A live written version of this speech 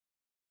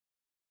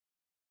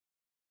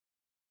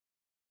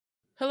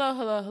Hello,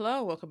 hello,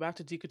 hello. Welcome back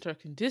to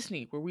Deconstructing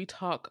Disney, where we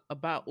take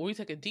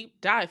a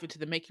deep dive into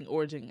the making,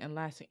 origin, and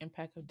lasting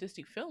impact of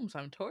Disney films.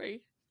 I'm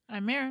Tori.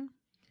 I'm Marin.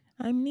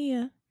 I'm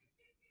Nia.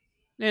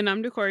 And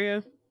I'm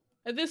Decoria.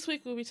 And this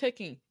week we'll be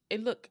taking a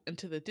look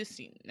into the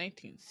Disney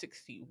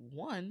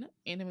 1961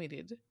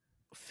 animated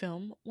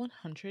film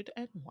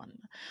 101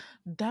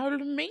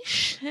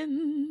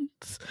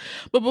 Dalmatians.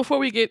 But before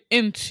we get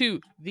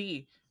into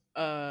the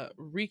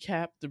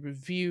recap, the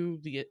review,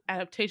 the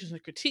adaptations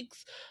and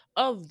critiques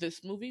of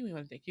this movie, we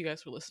want to thank you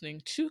guys for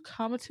listening to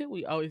Comment It.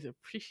 We always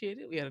appreciate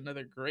it. We had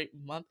another great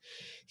month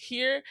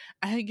here.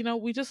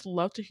 And we just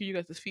love to hear you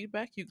guys'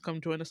 feedback. You can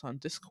come join us on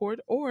Discord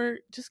or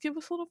just give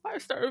us a little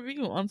 5-star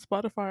review on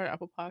Spotify or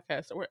Apple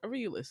Podcasts or wherever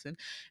you listen.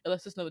 It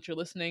lets us know that you're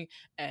listening,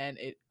 and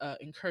it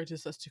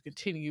encourages us to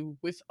continue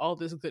with all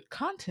this good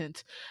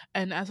content.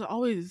 And as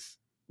always,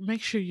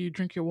 make sure you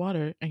drink your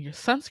water and your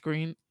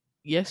sunscreen.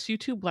 Yes, you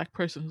too, black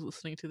person who's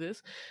listening to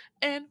this,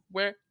 and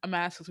wear a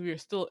mask because we are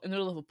still in the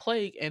middle of a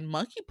plague and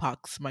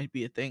monkeypox might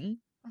be a thing.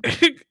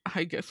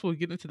 I guess we'll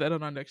get into that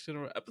on our next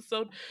general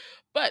episode.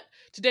 But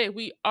today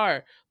we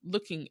are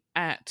looking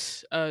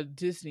at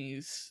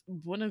Disney's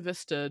Buena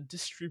Vista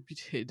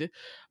distributed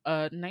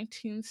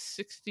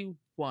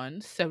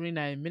 1961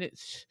 79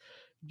 minutes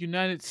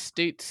United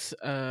States,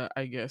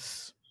 I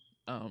guess,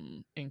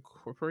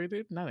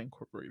 incorporated, not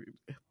incorporated,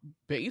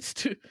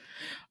 based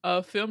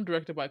film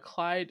directed by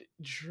Clyde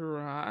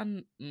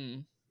Geronimi.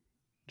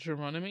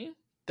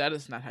 That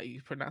is not how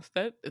you pronounce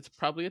that. It's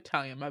probably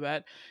Italian, my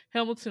bad.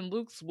 Hamilton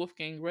Luke's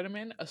Wolfgang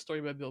Redeman, a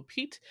story by Bill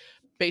Peet,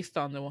 based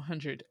on the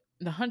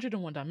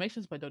 101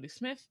 Dalmatians by Dodie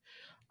Smith,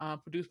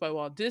 produced by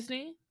Walt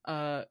Disney.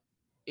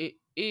 It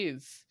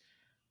is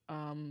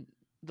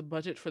the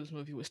budget for this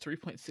movie was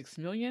 3.6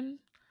 million,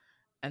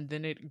 and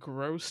then it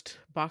grossed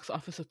box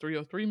office of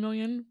 303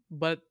 million.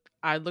 But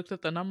I looked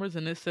at the numbers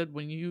and it said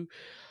when you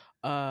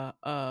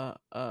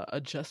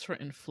adjust for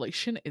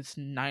inflation, it's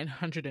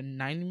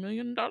 $990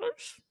 million.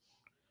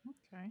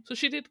 Okay. So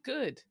she did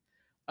good.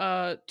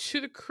 To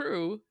the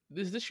crew,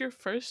 is this your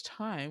first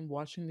time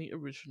watching the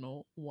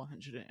original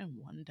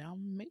 101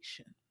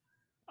 Dalmatian?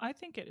 I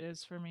think it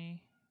is for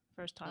me.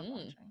 First time Mm.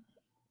 watching.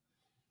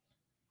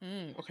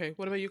 Okay,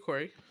 what about you,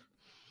 Corey?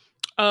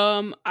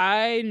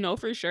 I know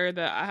for sure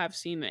that I have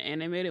seen the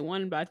animated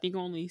one, but I think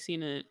I've only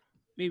seen it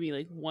maybe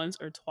like once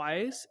or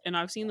twice, and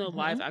I've seen the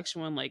live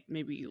action one like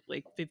maybe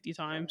like 50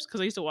 times because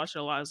I used to watch it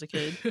a lot as a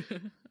kid.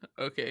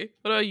 Okay,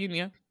 what about you,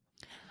 Nia?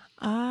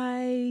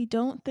 I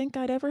don't think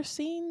I'd ever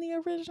seen the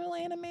original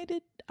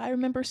animated. I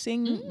remember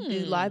seeing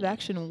the live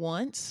action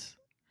once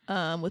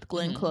with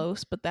Glenn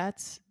Close, but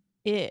that's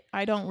it.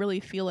 I don't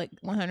really feel like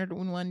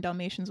 101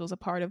 Dalmatians was a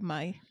part of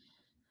my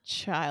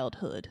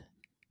childhood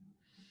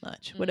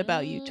much. What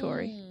about you,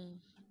 Tori?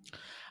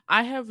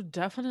 I have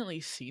definitely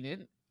seen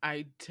it.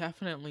 I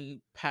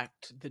definitely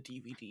packed the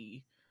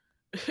DVD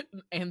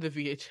and the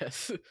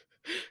VHS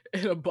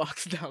in a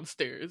box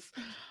downstairs.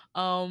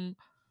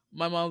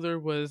 My mother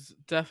was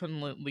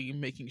definitely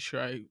making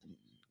sure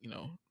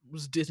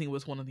was Disney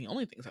was one of the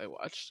only things I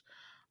watched.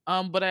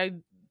 But I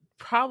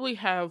probably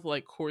have,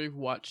 like Corey,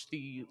 watched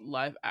the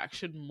live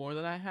action more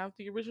than I have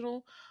the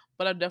original.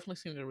 But I've definitely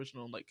seen the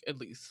original like at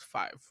least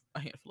a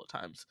handful of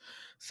times.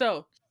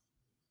 So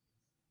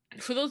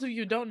for those of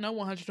you who don't know,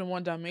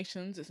 101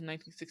 Dalmatians is a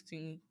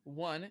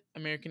 1961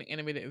 American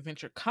animated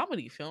adventure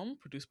comedy film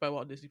produced by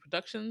Walt Disney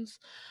Productions.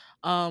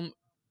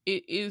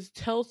 It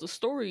tells the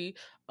story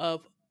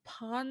of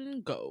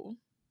Pongo.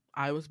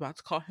 I was about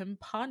to call him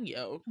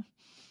Ponyo,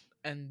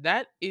 and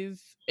that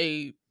is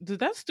did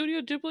that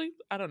Studio Ghibli?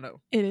 I don't know.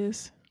 It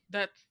is.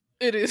 That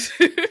it is.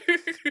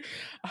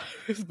 I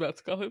was about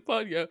to call him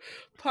Ponyo.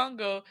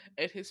 Pongo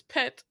and his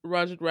pet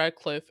Roger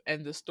Radcliffe,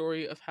 and the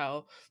story of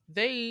how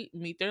they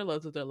meet their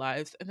loves of their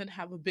lives, and then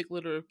have a big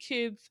litter of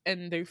kids,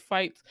 and they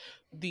fight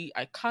the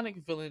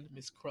iconic villain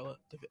Miss Cruella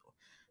Deville.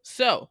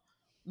 So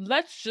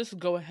let's just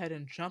go ahead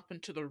and jump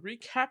into the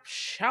recap,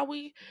 shall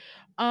we?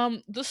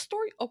 The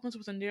story opens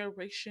with a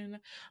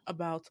narration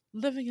about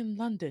living in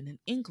London and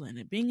England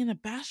and being in a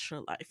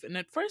bachelor life. And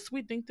at first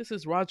we think this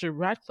is Roger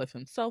Radcliffe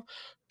himself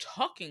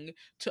talking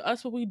to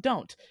us, but we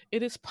don't.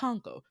 It is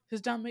Pongo,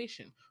 his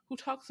Dalmatian, who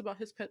talks about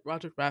his pet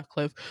Roger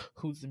Radcliffe,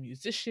 who's a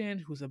musician,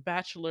 who's a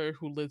bachelor,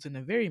 who lives in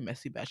a very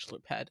messy bachelor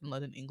pad in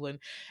London, England.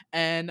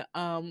 And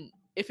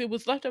if it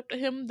was left up to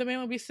him, the man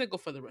would be single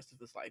for the rest of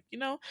his life.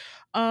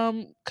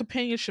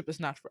 Companionship is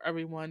not for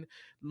everyone.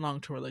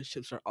 Long-term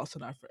relationships are also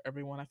not for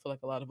everyone. I feel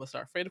like a lot of us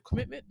are afraid of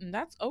commitment, and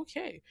that's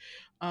okay.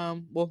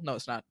 Well, no,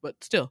 it's not,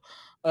 but still,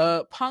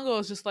 Pongo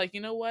is just like,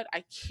 you know what?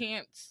 I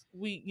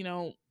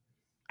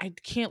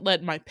can't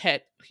let my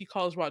pet. He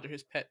calls Roger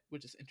his pet,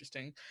 which is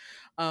interesting.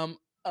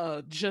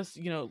 Just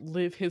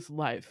live his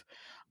life.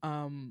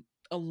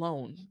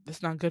 alone.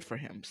 That's not good for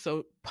him.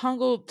 So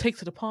Pongo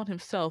takes it upon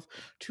himself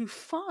to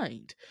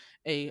find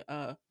a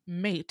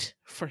mate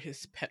for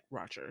his pet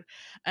Roger.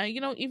 And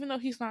even though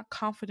he's not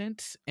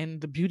confident in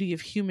the beauty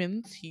of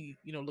humans, he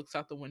looks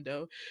out the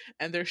window,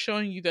 and they're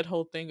showing you that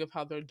whole thing of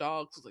how their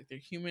dogs look like they're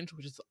humans,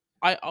 which is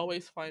I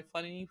always find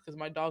funny because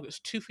my dog is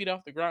 2 feet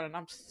off the ground and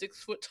I'm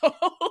 6 foot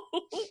tall.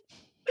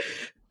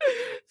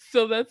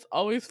 So that's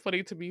always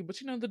funny to me. But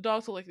the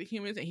dogs are like the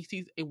humans, and he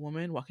sees a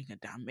woman walking a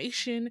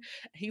Dalmatian. And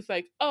he's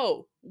like,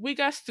 "Oh, we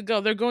got to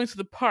go. They're going to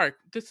the park.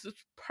 This is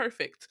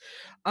perfect."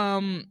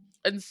 And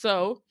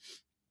so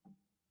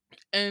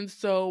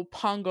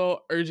Pongo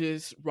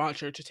urges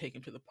Roger to take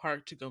him to the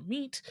park to go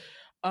meet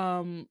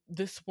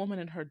this woman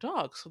and her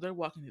dog. So they're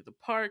walking through the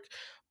park.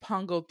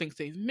 Pongo thinks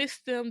they've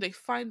missed them. They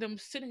find them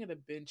sitting at a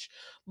bench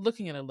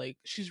looking at a lake.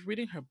 She's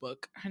reading her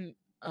book, and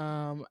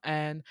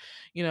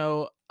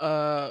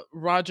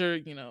Roger,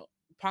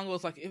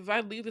 Pongo's like, if I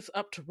leave this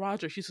up to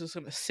Roger, he's just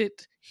gonna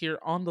sit here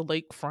on the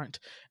lakefront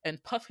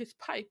and puff his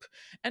pipe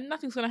and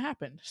nothing's gonna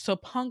happen. So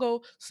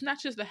Pongo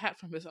snatches the hat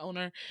from his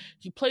owner.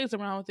 He plays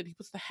around with it. He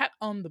puts the hat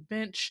on the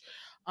bench.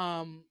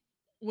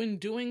 When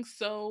doing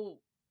so,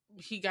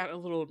 he got a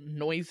little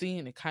noisy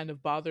and it kind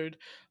of bothered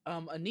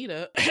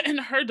Anita and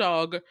her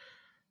dog,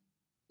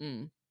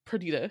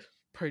 Perdita.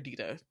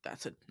 Perdita,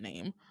 that's a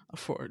name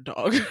for a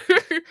dog.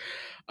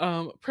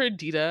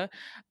 Perdita,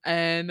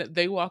 and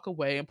they walk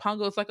away, and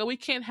Pongo's like, "Oh, we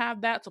can't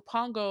have that." So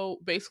Pongo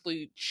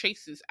basically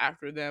chases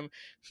after them.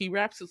 He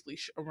wraps his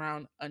leash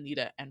around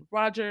Anita and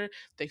Roger.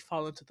 They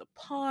fall into the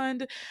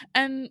pond,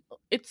 and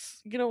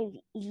it's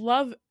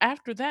love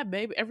after that,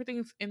 babe.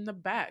 Everything's in the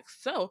back.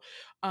 So,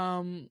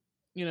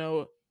 you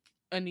know,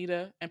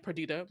 Anita and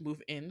Perdita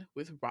move in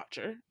with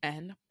Roger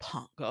and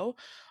Pongo.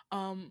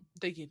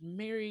 They get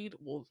married.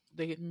 Well,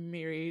 they get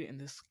married in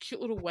this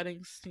cute little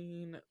wedding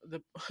scene.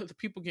 The the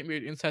people get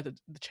married inside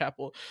the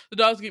chapel. The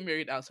dogs get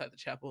married outside the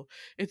chapel.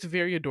 It's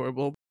very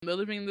adorable. They're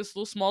living in this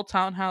little small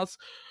townhouse.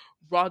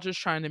 Roger's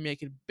trying to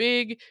make it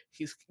big.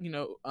 He's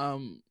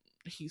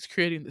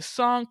creating the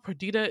song.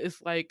 Perdita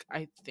is like,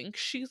 I think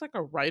she's like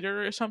a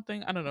writer or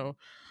something. I don't know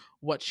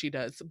what she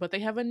does, but they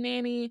have a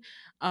nanny,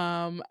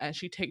 and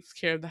she takes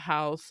care of the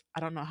house. I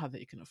don't know how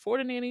they can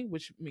afford a nanny,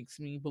 which makes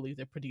me believe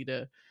that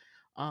Perdita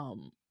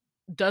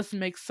does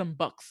make some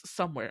bucks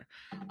somewhere.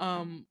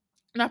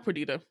 Not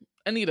Perdita,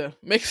 Anita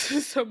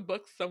makes some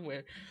bucks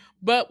somewhere,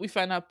 but we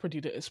find out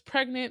Perdita is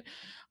pregnant,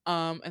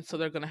 and so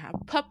they're gonna have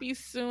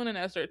puppies soon. And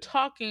as they're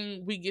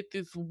talking, we get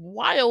this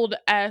wild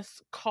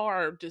ass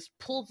car just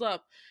pulls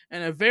up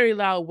in a very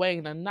loud way,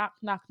 and a knock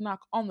knock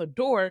knock on the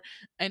door,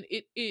 and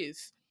it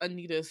is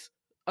Anita's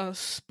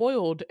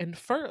spoiled and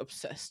fur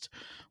obsessed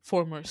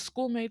former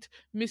schoolmate,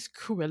 Miss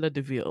Cruella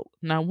de Vil.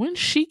 Now, when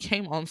she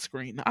came on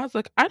screen, I was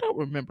like, I don't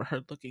remember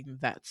her looking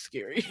that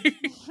scary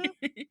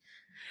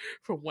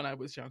from when I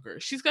was younger.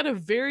 She's got a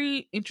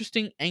very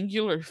interesting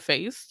angular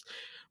face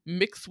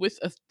mixed with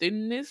a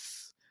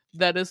thinness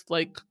that is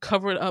like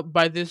covered up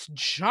by this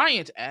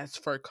giant ass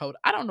fur coat.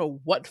 I don't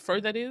know what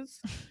fur that is.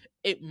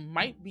 It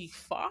might be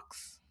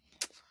fox,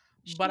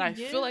 but I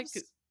feel like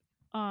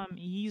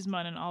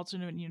Yzma in an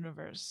alternate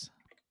universe.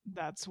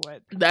 That's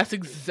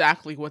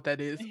exactly what that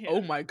is. Yeah.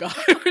 Oh my god.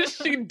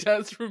 She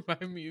does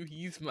remind me of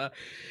Yzma.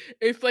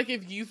 It's like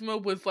if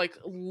Yzma was like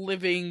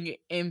living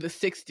in the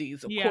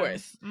 60s, of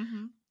course.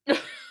 Mm-hmm.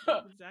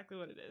 That's exactly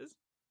what it is.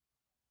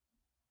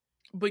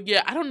 But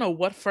yeah, I don't know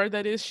what fur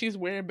that is she's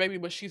wearing, baby,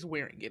 but she's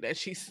wearing it. And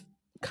she's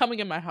coming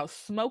in my house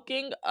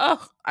smoking.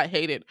 Ugh, I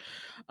hate it.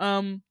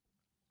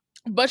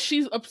 But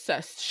she's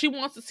obsessed. She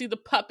wants to see the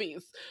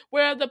puppies.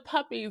 Where are the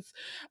puppies?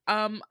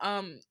 And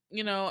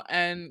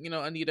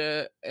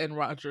Anita and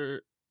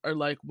Roger are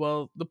like,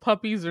 well, the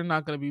puppies are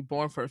not going to be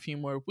born for a few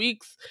more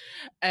weeks.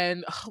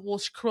 And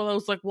Cruella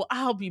was like, well,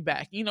 I'll be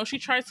back. She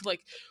tries to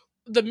like,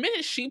 the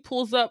minute she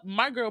pulls up,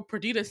 my girl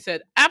Perdita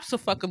said,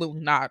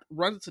 absolutely not,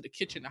 runs to the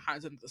kitchen and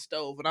hides under the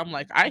stove. And I'm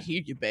like, I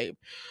hear you, babe.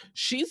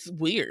 She's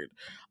weird.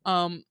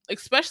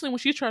 Especially when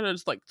she tried to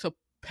just like to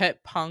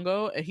pet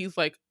Pongo and he's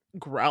like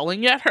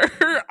growling at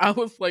her. I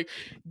was like,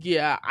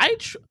 yeah, I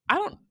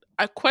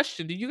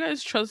question, do you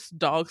guys trust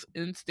dogs'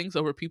 instincts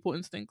over people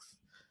instincts?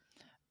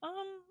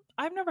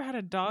 I've never had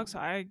a dog, so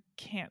I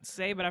can't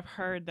say, but I've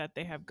heard that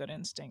they have good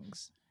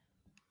instincts.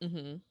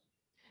 Mm-hmm.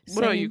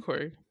 What about you,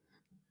 Corey?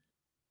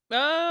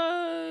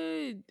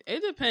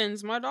 It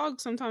depends. My dog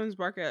sometimes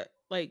bark at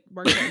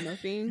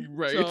nothing.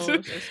 Right. So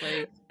it's just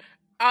like,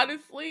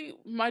 honestly,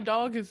 my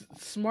dog is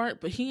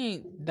smart, but he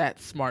ain't that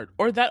smart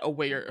or that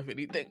aware of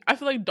anything. I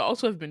feel like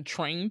dogs who have been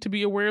trained to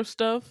be aware of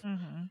stuff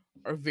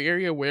are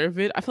very aware of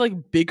it. I feel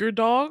like bigger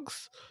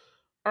dogs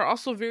are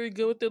also very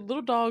good with it.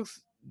 Little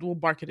dogs will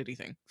bark at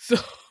anything. So,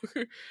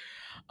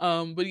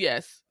 but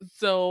yes.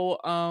 So,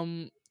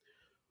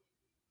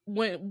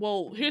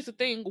 here's the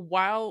thing.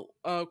 While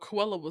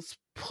Cruella was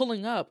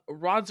pulling up,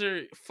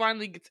 Roger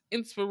finally gets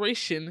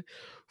inspiration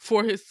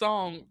for his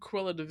song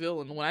Cruella de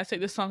Vil. And when I say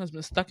this song has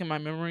been stuck in my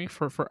memory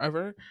for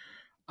forever,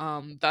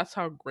 that's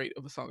how great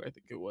of a song I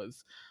think it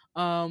was.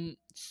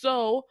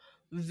 So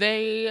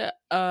they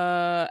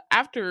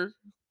after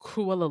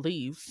Cruella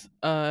leaves,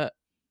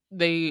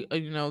 they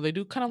they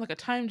do kind of like a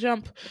time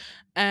jump,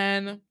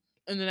 and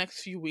in the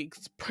next few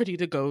weeks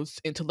Perdita goes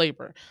into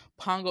labor.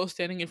 Pongo's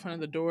standing in front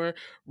of the door.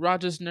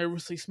 Roger's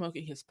nervously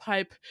smoking his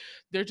pipe.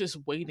 They're just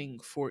waiting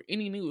for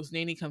any news.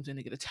 Nanny comes in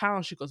to get a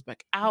towel. She goes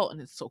back out and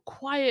it's so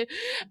quiet,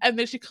 and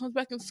then she comes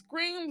back and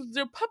screams,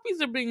 their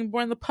puppies are being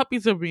born. The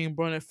puppies are being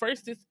born. At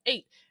first it's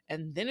 8,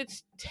 and then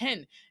it's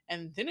 10,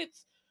 and then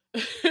it's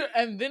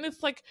and then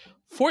it's like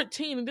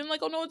 14, and then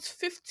like, oh no, it's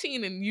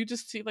 15, and you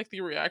just see like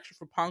the reaction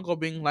for Pongo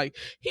being like,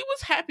 he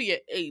was happy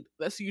at 8.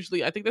 That's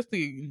usually, I think that's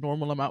the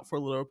normal amount for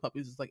little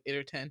puppies, is like 8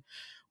 or 10.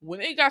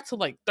 When it got to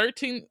like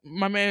 13,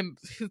 my man,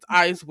 his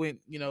eyes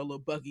went, a little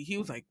buggy. He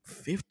was like,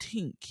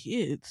 15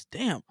 kids,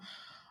 damn.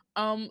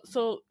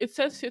 So it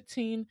says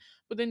 15,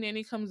 but then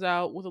Nanny comes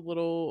out with a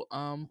little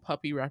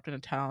puppy wrapped in a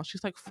towel.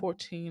 She's like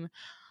 14.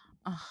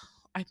 Ugh,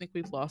 I think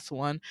we've lost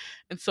one.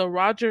 And so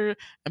Roger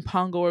and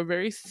Pongo are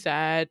very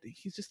sad.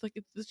 He's just like,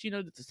 it's just,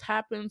 that this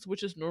happens,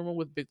 which is normal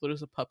with big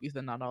litters of puppies,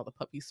 and not all the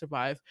puppies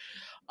survive.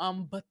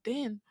 But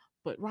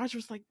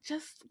Roger's like,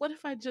 just what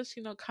if I just,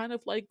 kind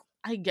of like,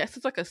 I guess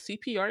it's like a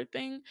CPR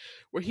thing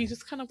where he's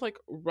just kind of like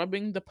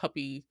rubbing the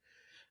puppy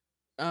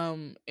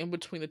in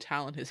between the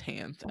towel in his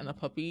hands, and the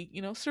puppy,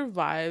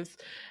 survives.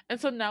 And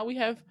so now we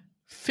have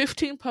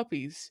 15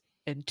 puppies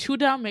and 2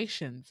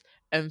 Dalmatians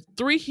and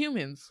 3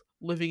 humans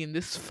living in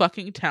this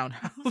fucking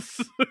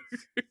townhouse.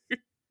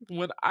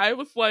 When I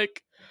was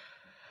like,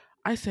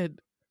 I said,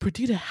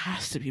 Perdita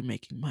has to be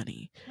making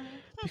money,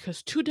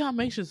 because 2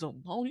 Dalmatians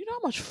alone, you know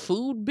how much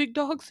food big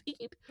dogs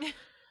eat?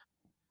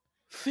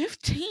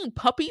 15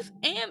 puppies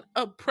and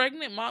a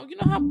pregnant mom. You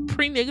know how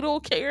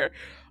prenatal care?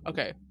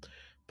 Okay,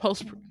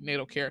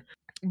 postnatal care.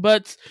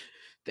 But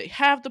they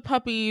have the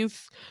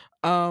puppies,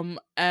 and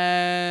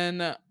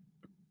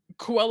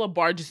Cruella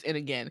barges in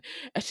again,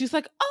 and she's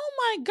like, oh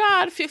my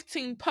god,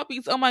 15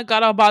 puppies, oh my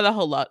god, I'll buy the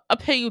whole lot, I'll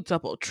pay you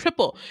double,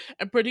 triple.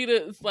 And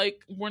Perdita is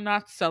like, we're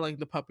not selling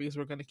the puppies,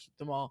 we're gonna keep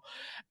them all.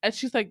 And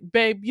she's like,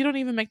 babe, you don't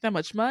even make that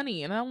much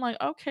money. And I'm like,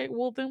 okay,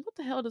 well then what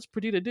the hell does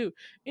Perdita do?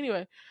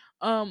 Anyway,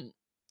 I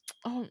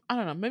don't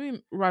know,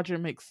 maybe Roger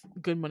makes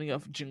good money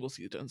off jingles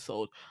he's done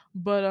sold,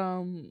 but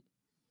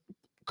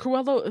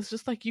Cruella is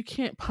just like, you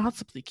can't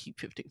possibly keep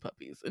 15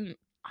 puppies. And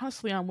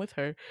honestly, I'm with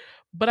her,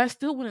 but I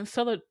still wouldn't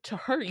sell it to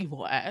her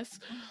evil ass.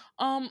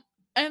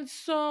 And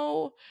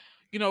so,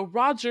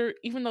 Roger,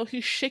 even though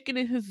he's shaking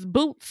in his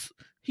boots,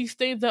 he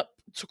stands up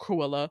to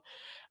Cruella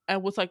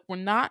and was like, we're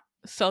not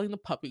selling the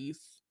puppies.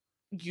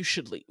 You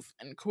should leave.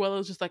 And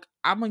Cruella's just like,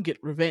 I'm gonna get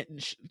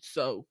revenge.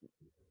 So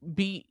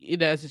be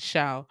it as it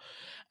shall.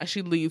 And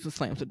she leaves and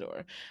slams the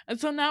door. And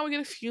so now we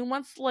get a few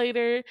months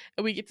later,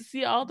 and we get to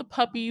see all the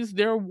puppies.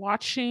 They're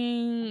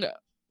watching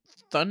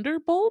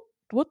Thunderbolt.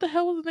 What the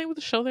hell was the name of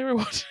the show they were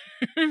watching?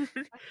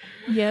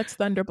 Yeah, it's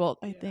Thunderbolt,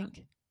 I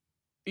think.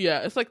 Yeah,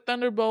 it's like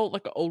Thunderbolt,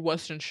 like an old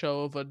Western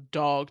show of a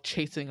dog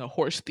chasing a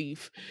horse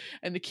thief.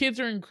 And the kids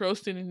are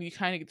engrossed in it, and you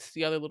kind of get to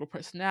see other little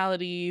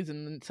personalities.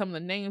 And then some of the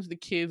names of the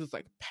kids is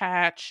like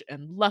Patch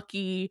and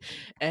Lucky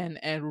and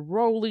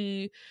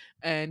Rolly.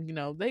 And,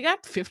 they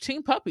got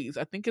 15 puppies.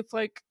 I think it's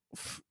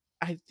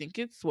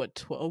what,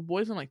 12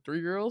 boys and like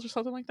 3 girls or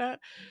something like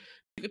that.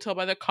 You can tell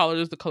by their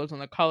collars, the colors on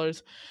their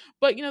collars.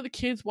 But the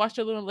kids watch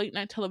their little late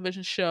night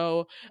television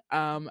show,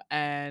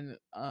 and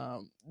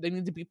they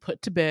need to be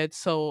put to bed.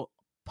 So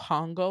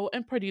Pongo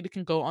and Perdita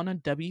can go on a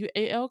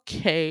WALK.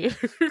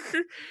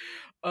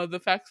 The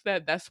fact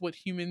that that's what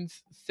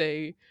humans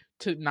say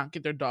to not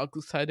get their dogs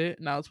excited,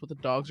 now it's what the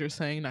dogs are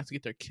saying not to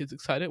get their kids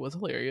excited, was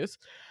hilarious.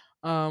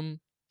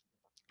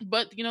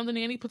 But the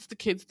nanny puts the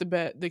kids to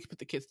bed. They put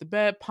the kids to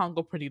bed.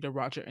 Pongo, Perdita,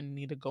 Roger, and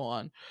Nita go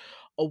on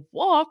a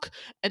walk,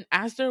 and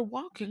as they're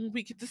walking,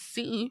 we get to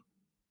see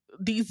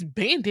these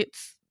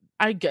bandits.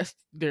 I guess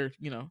they're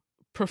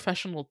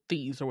professional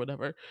thieves or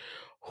whatever,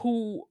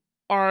 who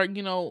are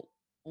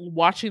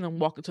watching them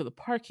walk into the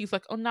park. He's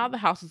like, oh, now the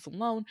house is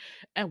alone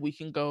and we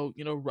can go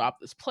rob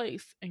this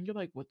place. And you're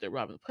like, what, they're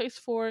robbing the place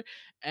for?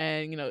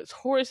 And it's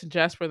Horace and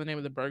Jasper, the name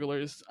of the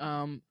burglars.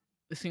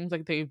 It seems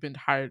like they've been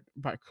hired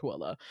by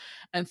Cruella,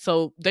 and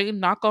so they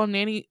knock on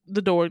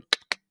the door.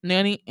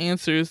 Nanny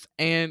answers,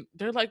 and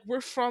they're like,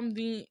 we're from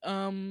the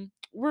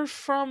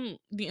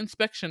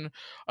inspection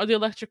or the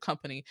electric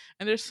company,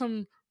 and there's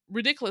some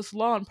ridiculous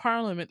law in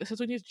Parliament that says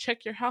we need to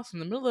check your house in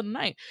the middle of the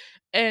night.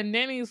 And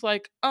Nanny's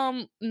like,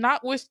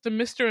 not with the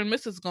Mr. and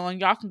Mrs. going,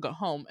 y'all can go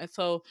home. And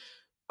so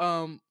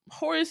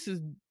Horace's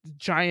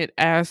giant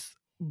ass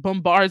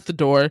bombards the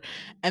door,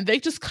 and they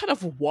just kind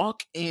of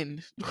walk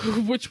in,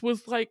 which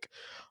was like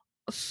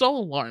so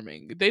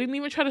alarming. They didn't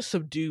even try to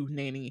subdue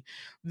Nanny.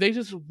 They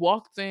just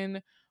walked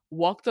in,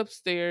 walked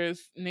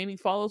upstairs. Nanny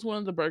follows one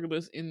of the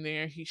burglars in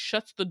there. He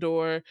shuts the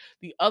door.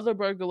 The other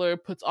burglar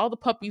puts all the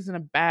puppies in a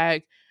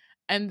bag,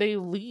 and they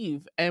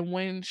leave. And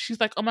when she's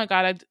like, oh my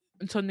god,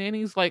 And so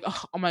Nanny's like,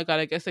 oh my God,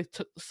 I guess they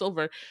took the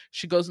silver.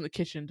 She goes in the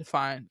kitchen to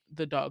find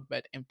the dog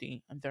bed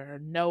empty, and there are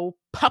no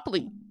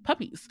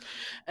puppies.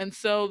 And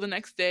so the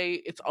next day,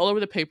 it's all over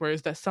the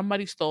papers that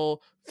somebody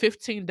stole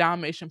 15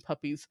 Dalmatian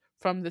puppies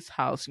from this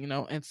house,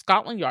 and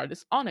Scotland Yard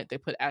is on it. They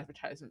put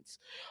advertisements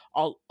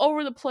all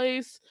over the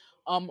place.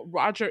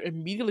 Roger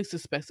immediately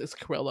suspects it's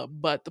Cruella,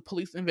 but the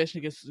police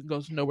investigation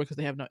goes nowhere because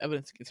they have no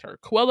evidence against her.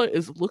 Cruella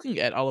is looking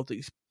at all of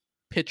these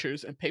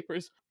pictures and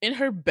papers in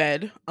her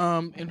bed,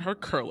 in her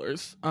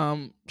curlers.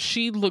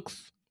 She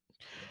looks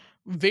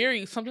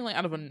very something like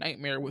out of a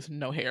nightmare with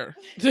no hair.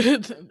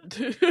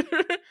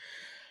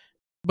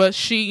 But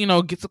she,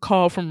 gets a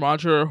call from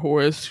Roger or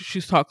Horace.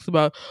 She talks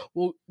about,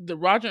 well, the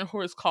Roger and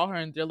Horace call her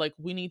and they're like,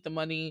 we need the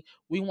money.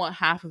 We want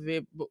half of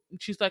it. But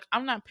she's like,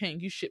 I'm not paying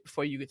you shit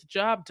before you get the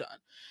job done.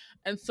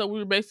 And so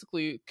we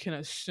basically can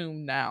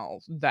assume now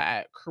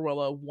that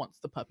Cruella wants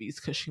the puppies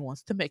because she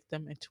wants to make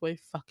them into a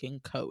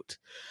fucking coat.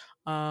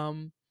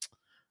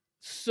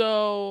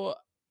 So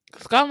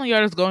Scotland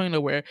Yard is going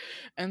nowhere.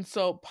 And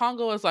so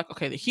Pongo is like,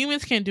 okay, the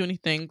humans can't do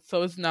anything.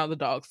 So it's now the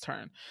dog's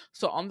turn.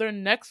 So on their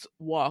next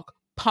walk,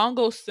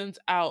 Pongo sends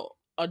out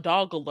a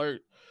dog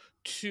alert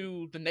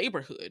to the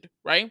neighborhood,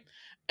 right?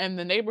 And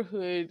the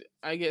neighborhood,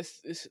 I guess,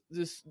 is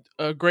this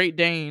Great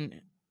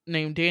Dane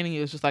named Danny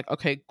is just like,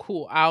 okay,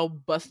 cool, I'll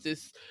bust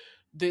this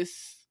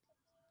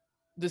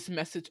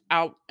message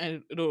out,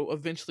 and it'll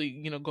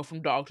eventually, go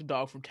from dog to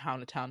dog, from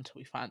town to town, until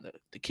we find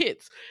the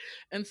kids.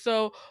 And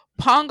so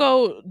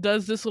Pongo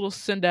does this little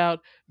send out.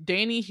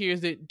 Danny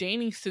hears it.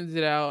 Danny sends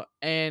it out,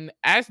 and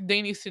as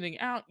Danny's sending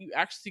out, you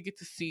actually get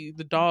to see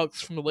the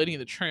dogs from the Lady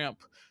and the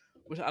Tramp,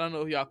 which I don't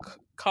know if y'all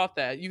caught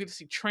that. You get to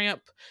see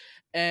Tramp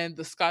and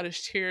the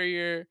Scottish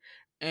Terrier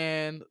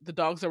and the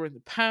dogs that were in the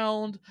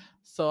pound.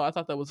 So I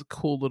thought that was a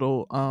cool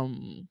little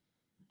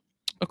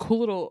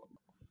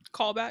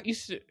callback.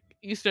 Easter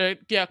egg,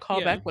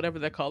 callback, whatever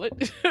they call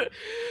it.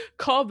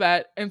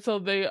 Callback. And so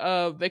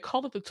they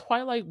called it the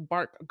Twilight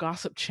Bark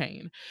gossip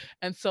chain.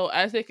 And so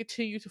as they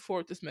continue to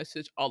forward this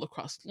message all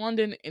across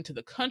London into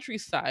the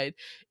countryside,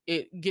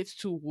 it gets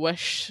to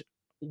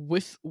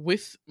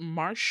with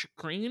Marsh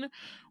Green,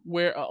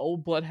 where an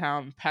old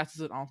bloodhound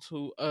passes it on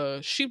to a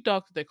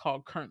sheepdog that they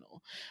call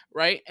Colonel,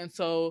 right? And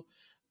so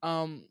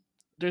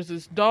there's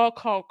this dog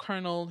called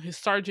Colonel, his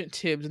Sergeant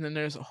Tibbs, and then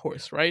there's a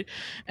horse, right?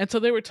 And so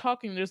they were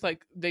talking. There's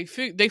like they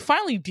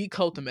finally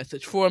decode the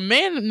message for a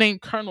man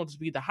named Colonel to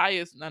be the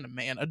highest, not a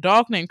man, a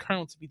dog named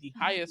Colonel to be the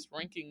highest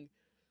ranking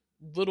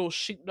little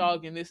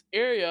sheepdog in this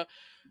area.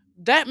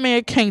 That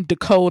man can't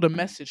decode a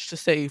message to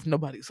save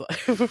nobody's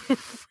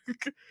life.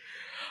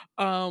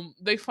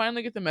 They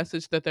finally get the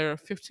message that there are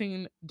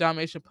 15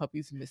 Dalmatian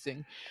puppies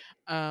missing.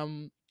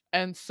 And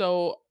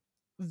so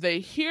they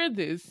hear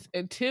this,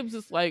 and Tibbs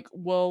is like,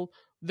 well,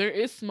 there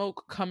is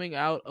smoke coming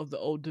out of the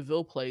old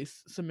DeVille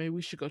place, so maybe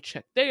we should go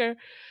check there.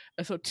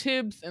 And so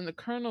Tibbs and the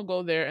Colonel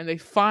go there, and they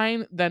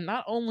find that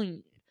not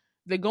only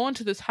they go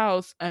into this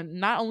house, and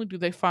not only do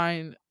they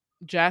find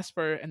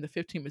Jasper and the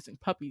 15 missing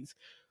puppies,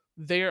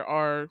 there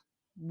are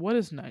what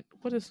is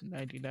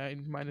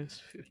 99 minus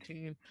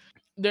 15?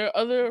 There are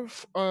other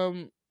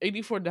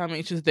 84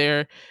 Dalmatians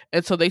there,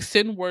 and so they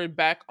send word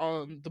back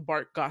on the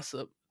Bark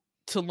gossip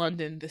to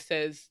London that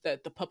says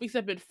that the puppies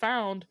have been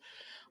found.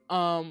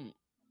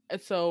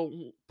 And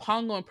so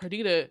Pongo and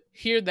Perdita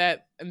hear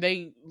that, and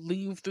they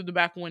leave through the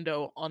back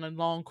window on a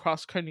long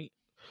cross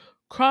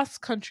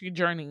country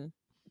journey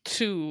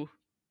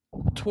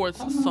towards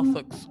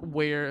Suffolk,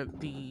 where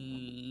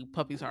the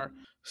puppies are.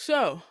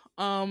 So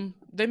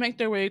they make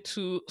their way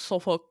to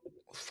Suffolk.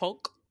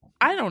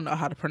 I don't know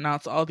how to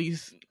pronounce all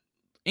these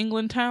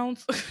England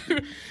towns.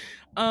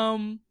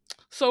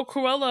 So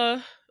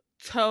Cruella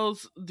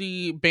tells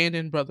the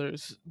Bandon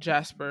brothers,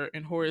 Jasper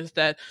and Horace,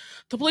 that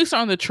the police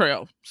are on the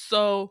trail.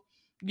 So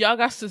y'all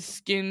got to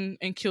skin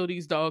and kill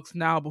these dogs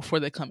now before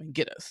they come and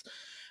get us.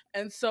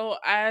 And so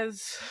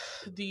as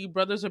the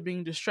brothers are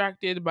being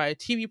distracted by a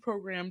TV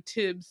program,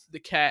 Tibbs,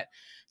 the cat,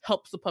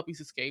 helps the puppies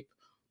escape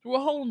through a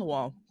hole in the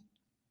wall.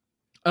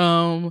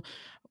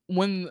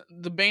 When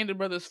the Bandon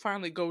brothers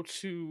finally go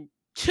to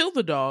kill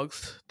the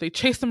dogs, they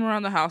chase them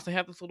around the house. They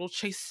have this little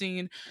chase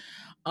scene.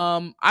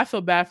 I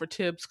feel bad for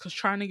Tibbs because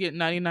trying to get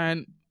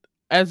 99,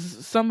 as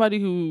somebody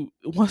who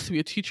wants to be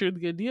a teacher,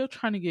 the idea of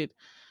trying to get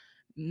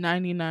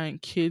 99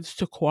 kids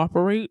to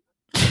cooperate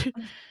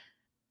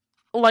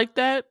like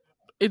that,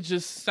 it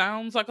just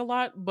sounds like a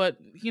lot. But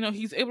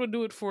he's able to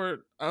do it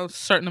for a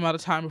certain amount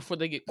of time before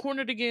they get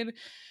cornered again.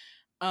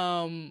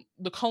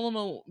 The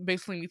Colonel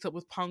basically meets up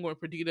with Pongo and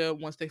Perdita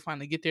once they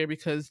finally get there,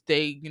 because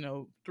they,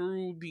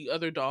 through the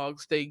other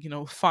dogs, they,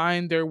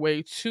 find their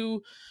way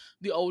to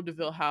the old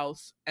DeVille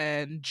house.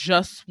 And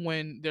just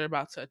when they're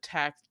about to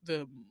attack,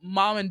 the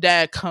mom and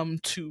dad come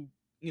to,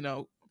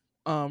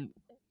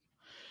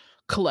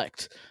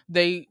 collect.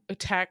 They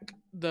attack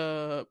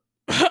the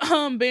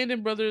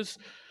Bandon brothers,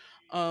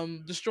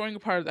 destroying a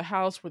part of the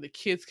house where the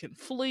kids can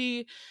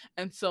flee.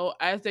 And so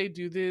as they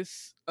do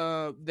this,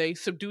 they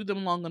subdue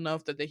them long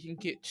enough that they can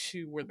get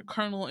to where the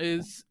Colonel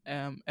is,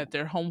 at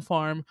their home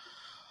farm.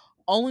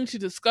 only to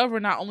discover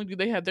not only do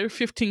they have their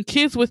 15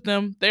 kids with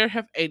them, they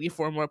have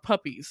 84 more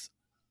puppies.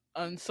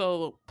 And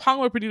so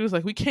Pongo and Perdita's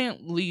like, we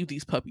can't leave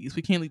these puppies.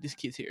 We can't leave these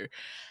kids here.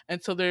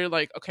 And so they're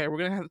like, okay, we're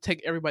going to have to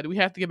take everybody. We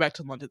have to get back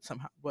to London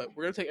somehow. But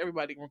we're going to take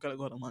everybody and we're going to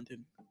go to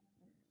London.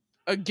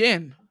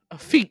 Again, a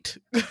feat.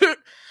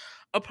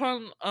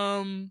 Upon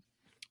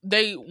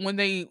when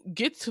they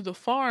get to the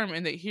farm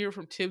and they hear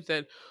from Tibbs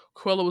that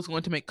Cruella was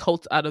going to make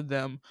coats out of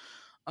them,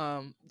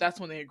 that's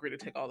when they agree to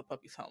take all the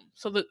puppies home.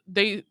 So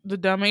the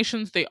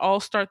Dalmatians, they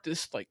all start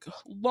this like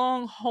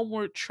long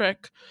homeward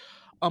trek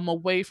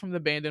away from the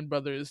Bandon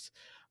brothers.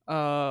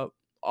 All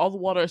the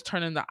water is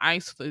turning to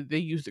ice, so they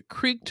use the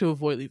creek to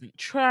avoid leaving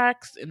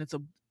tracks, and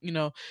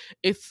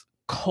it's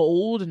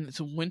cold and it's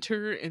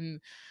winter,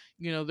 and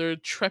they're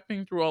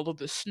trekking through all of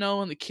the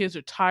snow, and the kids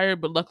are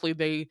tired, but luckily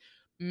they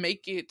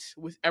make it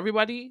with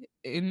everybody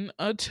in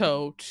a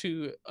tow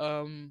to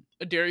a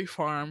dairy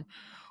farm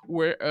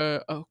where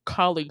a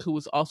colleague who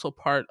was also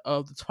part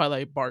of the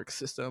Twilight Bark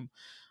system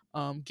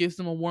gives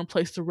them a warm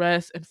place to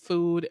rest and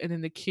food, and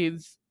then the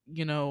kids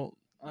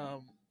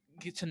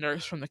get to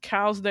nurse from the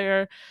cows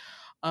there.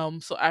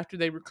 So after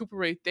they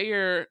recuperate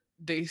there,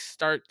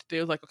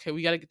 they're like, okay,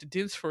 we got to get to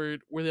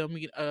Dinsford where they'll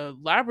meet a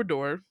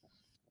Labrador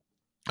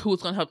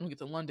who's going to help them get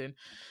to London.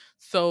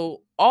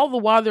 So all the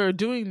while they're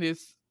doing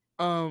this,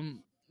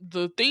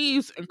 the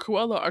thieves and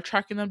Cruella are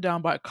tracking them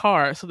down by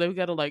car. So they've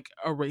got to like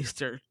erase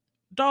their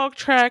dog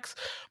tracks,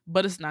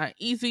 but it's not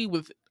easy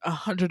with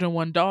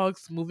 101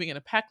 dogs moving in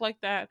a pack like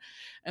that.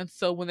 And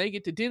so when they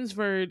get to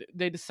Dinsford,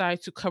 they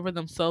decide to cover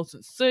themselves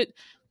in soot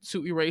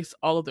to erase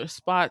all of their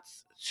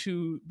spots,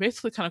 to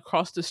basically kind of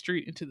cross the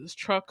street into this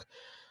truck,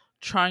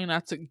 trying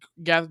not to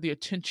gather the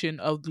attention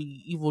of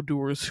the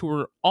evildoers who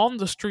are on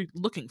the street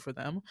looking for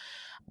them.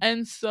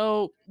 And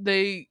so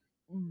they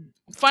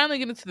finally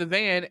get into the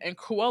van, and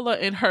Cruella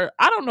in her,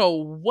 I don't know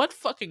what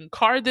fucking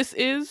car this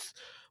is,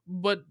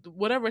 but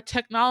whatever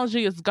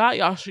technology it's got,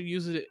 y'all should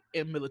use it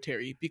in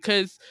military.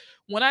 Because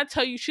when I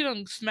tell you she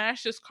done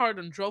smashed this car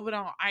and drove it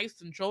on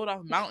ice and drove it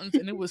off mountains,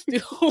 and it was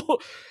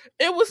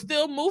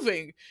still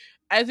moving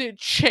as it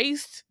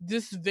chased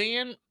this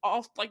van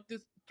off like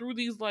this through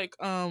these like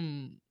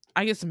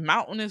I guess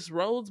mountainous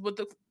roads. But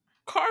the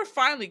car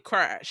finally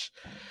crashes,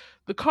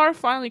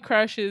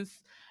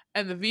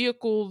 and the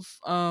vehicles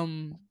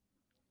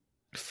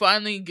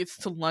finally gets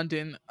to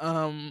London.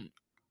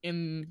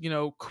 And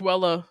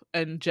Cruella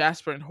and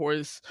Jasper and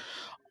Horace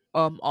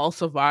all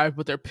survive,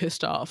 but they're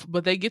pissed off.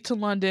 But they get to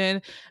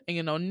London,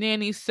 and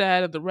Nanny's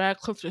sad, and the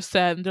Radcliffes are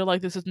sad, and they're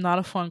like, this is not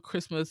a fun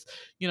Christmas.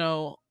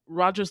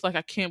 Roger's like,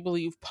 I can't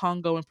believe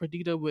Pongo and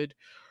Perdita would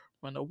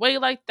run away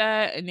like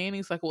that. And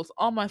Nanny's like, well, it's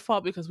all my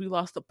fault because we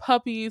lost the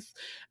puppies.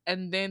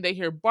 And then they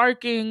hear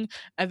barking,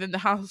 and then the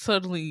house is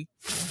suddenly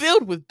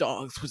filled with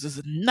dogs, which is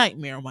a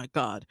nightmare. Oh my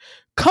god,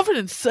 covered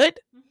in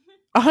soot.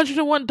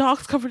 101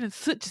 dogs covered in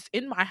soot just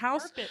in my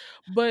house. Carpet.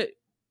 But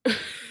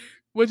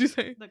what'd you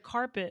say? The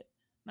carpet.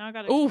 Now I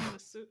gotta clean the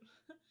suit.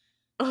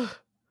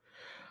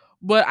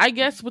 But I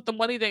guess with the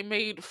money they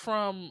made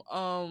from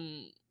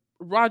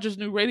Roger's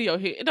new radio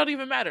hit, it don't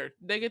even matter.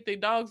 They get their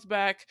dogs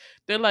back.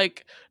 They're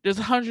like, there's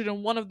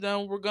 101 of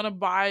them. We're gonna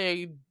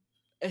buy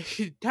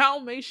a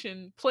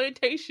Dalmatian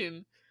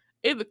plantation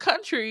in the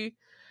country,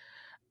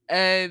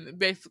 and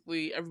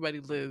basically everybody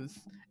lives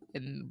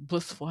in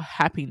blissful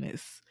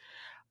happiness.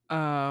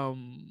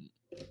 And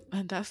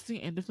that's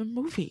the end of the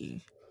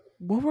movie.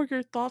 What were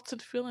your thoughts and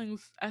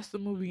feelings as the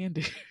movie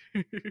ended?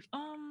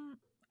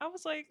 I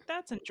was like,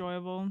 that's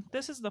enjoyable.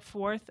 This is the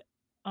fourth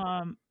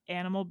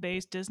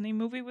animal-based Disney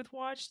movie we've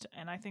watched,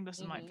 and I think this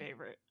is my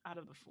favorite out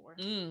of the four.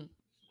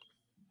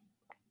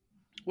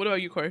 What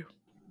about you, Corey?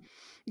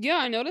 Yeah,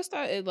 I noticed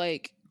that it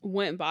like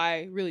went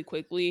by really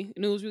quickly,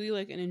 and it was really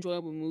like an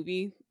enjoyable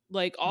movie.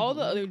 Like all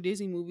the other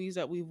Disney movies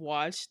that we've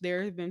watched,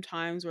 there have been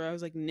times where I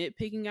was like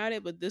nitpicking at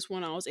it, but this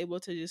one I was able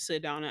to just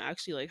sit down and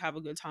actually like have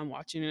a good time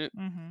watching it.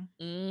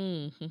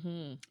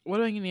 What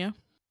about you, Nia?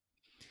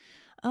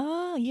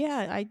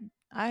 Yeah,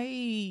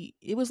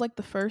 it was like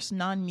the first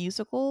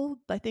non-musical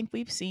I think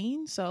we've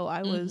seen, so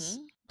I was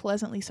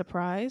pleasantly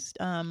surprised.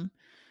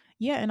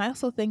 Yeah, and I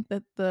also think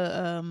that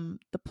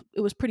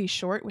it was pretty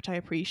short, which I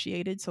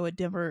appreciated, so it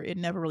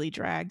never really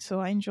dragged, so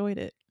I enjoyed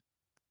it.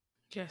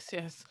 Yes.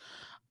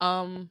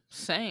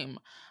 Same.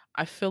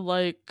 I feel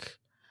like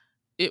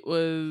it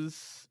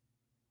was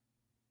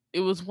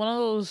one of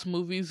those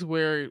movies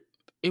where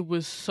it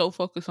was so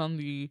focused on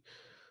the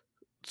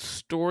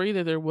story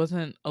that there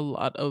wasn't a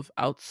lot of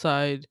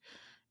outside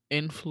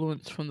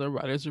influence from the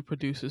writers or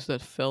producers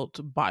that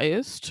felt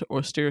biased or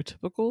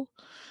stereotypical.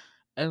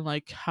 And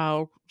like,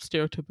 how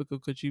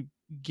stereotypical could you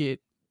get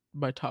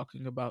by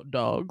talking about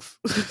dogs?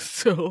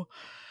 So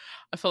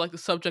I felt like the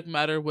subject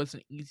matter was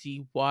an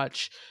easy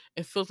watch.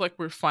 It feels like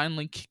we're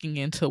finally kicking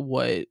into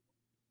what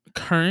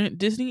current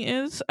Disney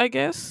is, I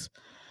guess.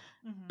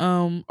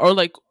 Or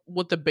like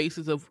what the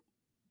basis of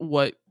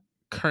what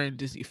current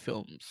Disney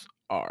films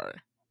are,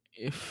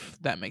 if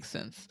that makes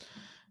sense.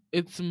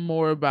 It's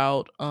more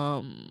about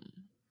I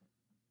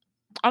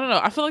don't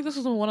know. I feel like this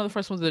was one of the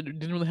first ones that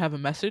didn't really have a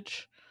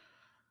message.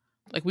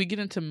 like we get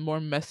into more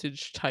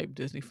message type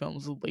Disney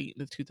films late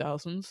in the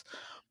 2000s.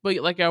 But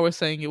like I was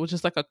saying, it was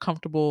just like a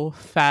comfortable,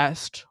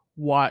 fast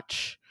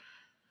watch,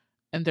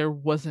 and there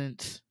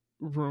wasn't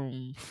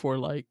room for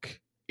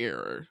like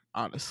error,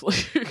 honestly.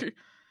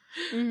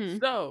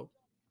 So,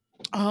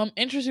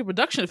 interesting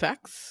production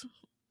facts.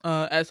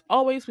 As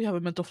always, we have a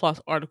Mental Floss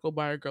article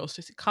by our girl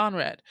Stacey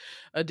Conrad,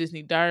 a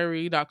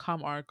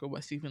DisneyDiary.com article by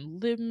Stephen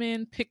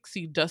Libman,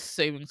 Pixie Dust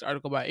Savings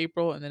article by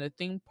April, and then a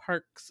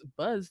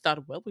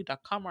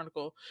ThemeParksBuzz.weebly.com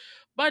article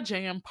by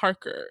J.M.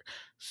 Parker.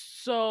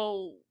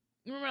 So,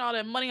 remember all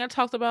that money I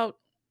talked about?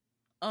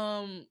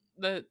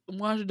 That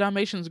 100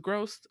 Dalmatians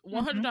grossed?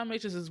 100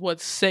 Dalmatians is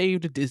what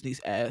saved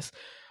Disney's ass.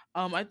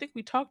 I think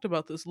we talked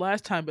about this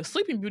last time, but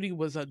Sleeping Beauty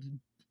was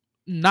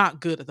not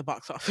good at the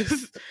box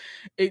office.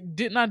 It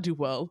did not do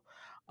well.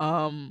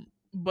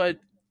 But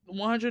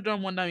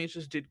 101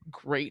 Dalmatians did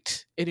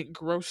great. It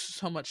grossed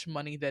so much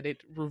money that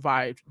it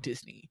revived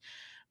Disney,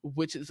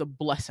 which is a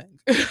blessing,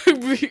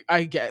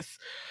 I guess,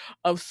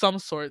 of some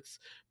sorts,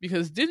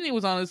 because Disney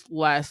was on its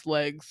last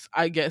legs.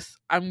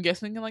 I'm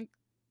guessing in like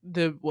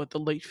the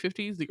late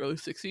 50s, the early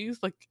 60s.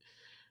 Like,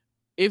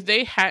 if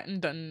they hadn't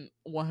done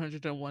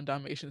 101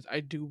 Dalmatians, I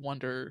do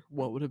wonder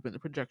what would have been the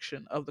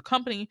projection of the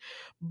company.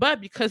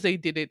 But because they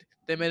did it,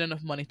 they made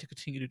enough money to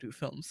continue to do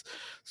films.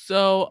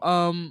 So,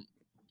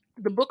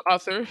 the book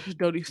author,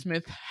 Dodie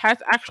Smith, has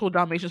actual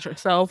Dalmatians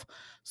herself.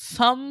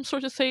 Some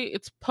sources say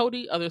it's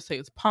Pody, others say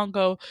it's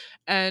Pongo.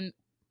 And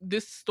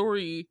this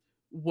story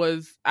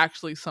was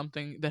actually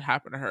something that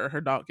happened to her.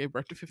 Her dog gave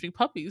birth to 15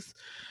 puppies.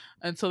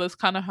 And so that's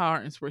kind of how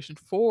our inspiration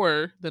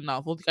for the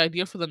novel. The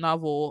idea for the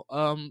novel,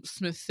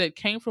 Smith said,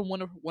 came from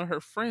one of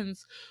her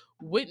friends,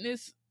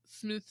 witnessed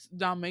Smith's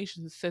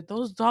Dalmatians, and said,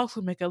 "Those dogs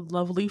would make a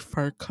lovely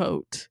fur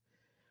coat."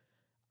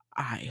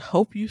 I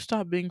hope you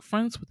stop being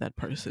friends with that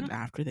person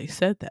after they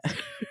said that.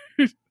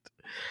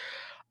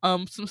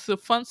 Some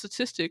fun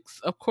statistics.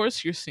 Of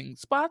course, you're seeing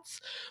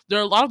spots. There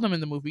are a lot of them in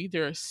the movie.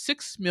 There are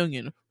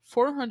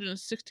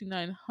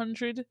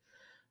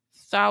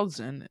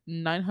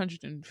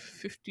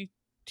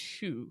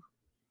 6,469,952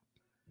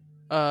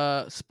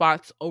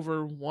 spots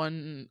over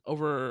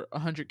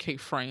 100K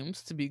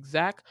frames to be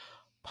exact.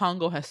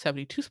 Pongo has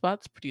 72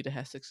 spots, Perdita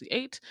has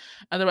 68,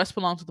 and the rest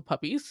belong to the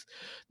puppies.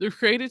 The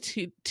creative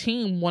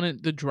team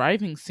wanted the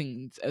driving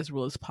scenes as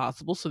real as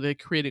possible, so they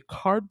created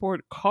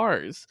cardboard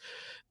cars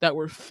that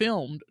were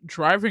filmed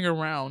driving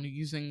around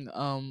using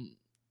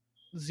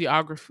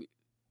xeography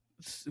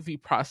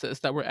process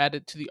that were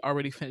added to the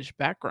already finished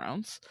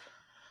backgrounds.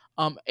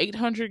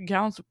 800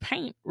 gallons of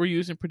paint were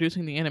used in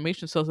producing the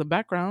animation cells in the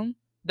background.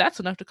 That's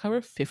enough to cover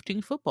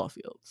 15 football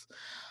fields.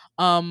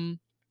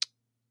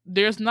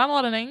 There's not a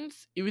lot of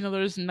names, even though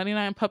there's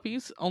 99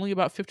 puppies. Only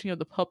about 15 of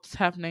the pups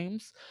have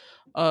names.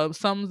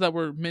 Some that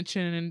were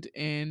mentioned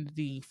in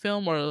the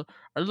film are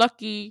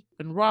Lucky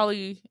and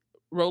Roly,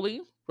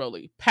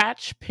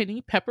 Patch,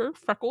 Penny, Pepper,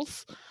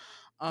 Freckles.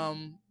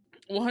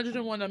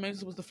 101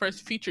 Dalmatians was the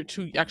first feature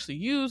to actually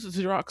use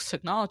Xerox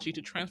technology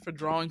to transfer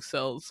drawing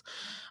cells,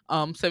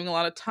 saving a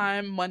lot of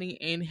time, money,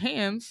 and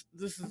hands.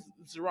 This is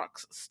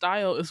Xerox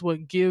style is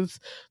what gives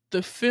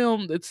the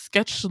film its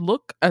sketched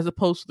look as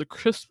opposed to the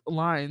crisp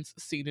lines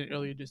seen in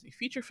earlier Disney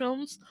feature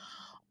films.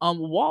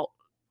 Walt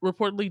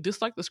reportedly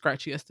disliked the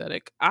scratchy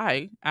aesthetic.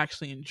 I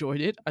actually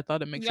enjoyed it. I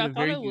thought it makes it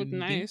very unique.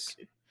 Nice.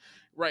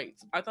 Right.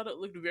 I thought it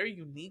looked very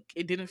unique.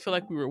 It didn't feel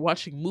like we were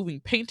watching moving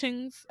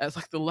paintings as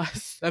like the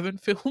last 7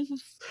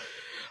 films.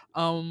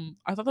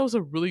 I thought that was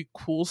a really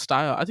cool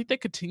style. I think they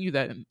continue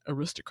that in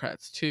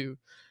Aristocrats too.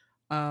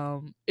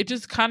 It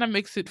just kind of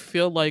makes it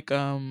feel like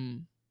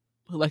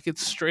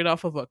it's straight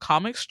off of a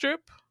comic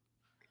strip.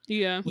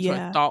 Yeah. Which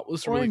I thought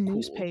was really cool.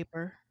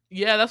 Newspaper.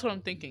 Yeah, that's what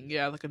I'm thinking.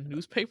 Yeah, like a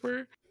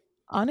newspaper.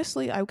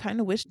 Honestly, I kind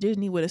of wish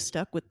Disney would have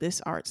stuck with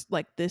this art,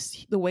 like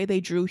this, the way they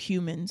drew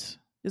humans.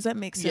 Does that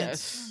make sense?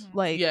 Yes.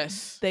 Like,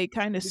 yes. They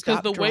kind of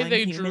stopped the way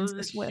they humans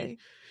this way.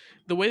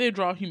 The way they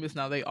draw humans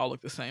now, they all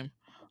look the same.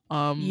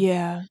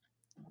 Yeah.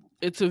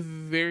 It's a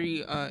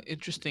very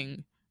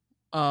interesting,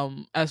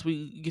 as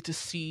we get to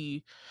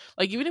see,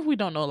 like, even if we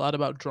don't know a lot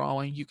about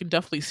drawing, you can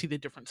definitely see the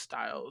different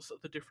styles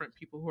of the different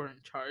people who are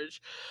in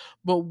charge.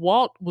 But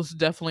Walt was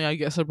definitely, I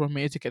guess, a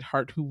romantic at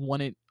heart who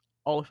wanted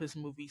all of his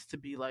movies to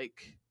be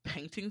like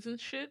paintings and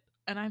shit.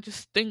 And I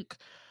just think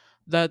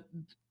that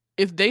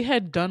if they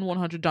had done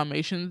 100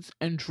 Dalmatians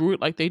and drew it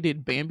like they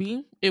did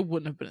Bambi, it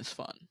wouldn't have been as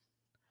fun.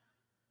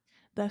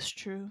 That's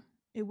true.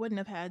 It wouldn't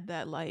have had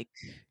that, like,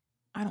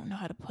 I don't know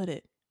how to put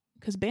it,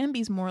 because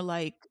Bambi's more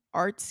like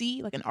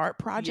artsy, like an art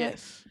project.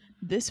 Yes.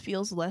 This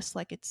feels less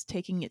like it's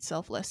taking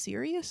itself less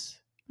serious,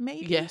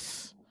 maybe.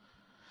 Yes.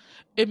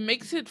 It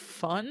makes it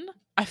fun.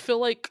 I feel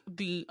like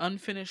the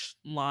unfinished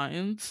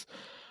lines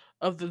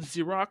of the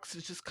Xerox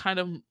is just kind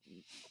of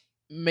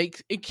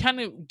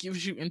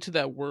gives you into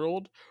that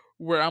world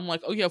where I'm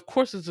like, oh yeah, of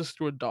course it's just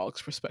through a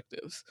dog's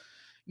perspectives.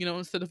 You know,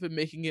 instead of it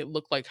making it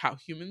look like how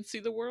humans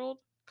see the world,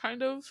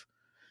 kind of.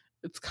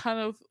 It's kind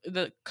of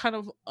the kind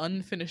of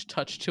unfinished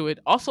touch to it.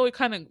 Also, it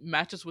kind of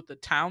matches with the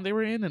town they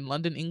were in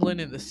London,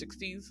 England in the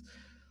 60s.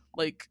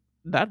 Like,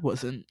 that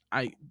wasn't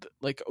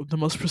like the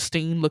most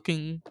pristine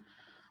looking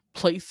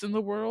place in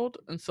the world,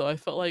 and so I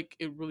felt like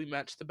it really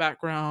matched the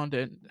background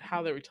and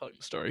how they were telling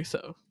the story.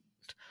 So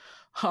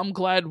I'm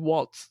glad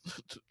Walt's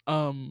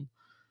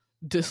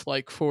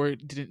dislike for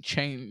it didn't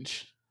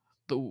change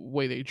the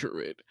way they drew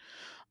it.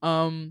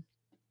 Um,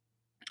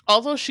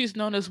 Although she's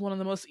known as one of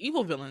the most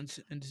evil villains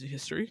in Disney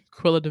history,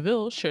 Cruella de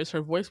Vil shares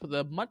her voice with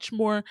a much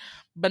more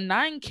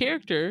benign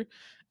character.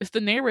 It's the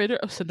narrator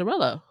of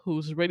Cinderella,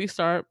 who's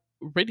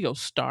radio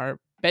star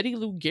Betty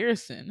Lou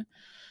Garrison,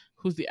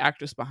 who's the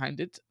actress behind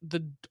it.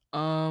 The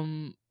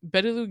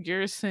Betty Lou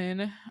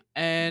Garrison,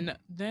 and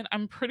then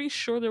I'm pretty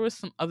sure there was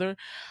some other.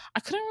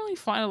 I couldn't really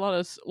find a lot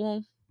of.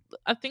 Well,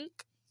 I think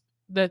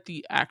that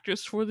the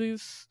actress for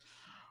these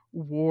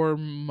were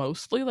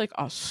mostly like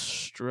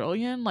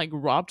Australian. Like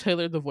Rob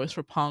Taylor, the voice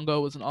for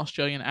Pongo, was an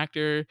Australian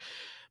actor.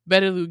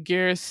 Betty Lou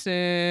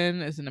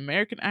Garrison is an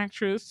American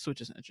actress,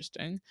 which is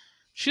interesting.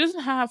 She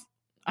doesn't have.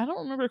 I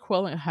don't remember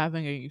Cruella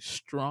having a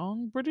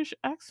strong British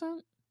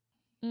accent.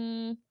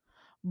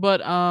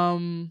 But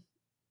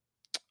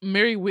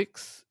Mary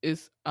Wicks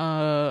is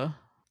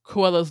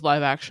Cruella's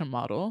live action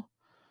model.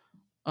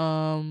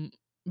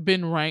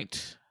 Ben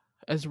Wright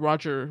as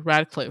Roger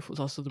Radcliffe was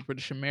also the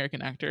British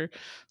American actor.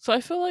 So I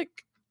feel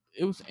like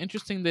it was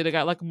interesting that they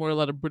got like a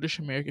lot of British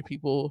American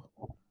people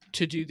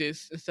to do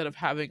this instead of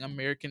having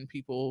American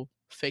people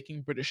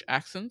faking British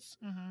accents,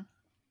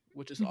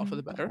 which is all for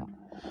the better.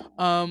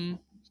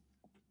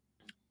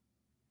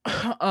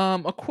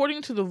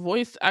 According to the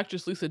voice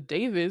actress Lisa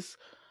Davis,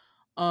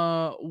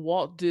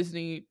 Walt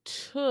Disney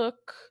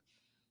took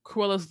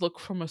Cruella's look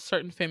from a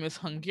certain famous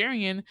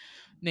Hungarian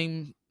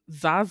named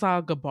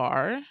Zaza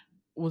Gabar.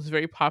 Was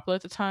very popular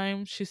at the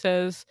time, she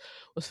says,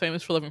 was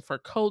famous for loving fur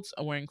coats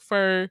and wearing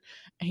fur,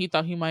 and he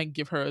thought he might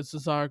give her a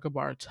Zaza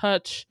Gabar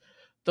touch.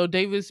 Though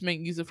Davis made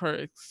use of her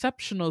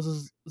exceptional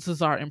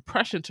Zaza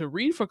impression to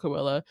read for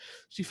Cruella,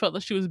 she felt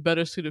that she was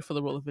better suited for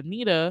the role of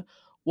Anita.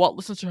 Walt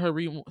listened to her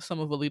read some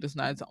of Alita's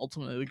lines and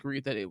ultimately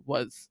agreed that it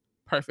was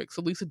perfect.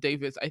 So Lisa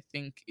Davis, I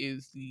think,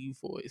 is the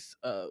voice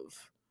of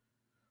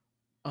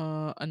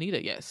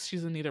Anita. Yes,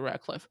 she's Anita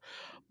Radcliffe.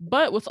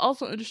 But what's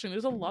also interesting,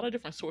 there's a lot of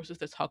different sources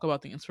that talk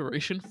about the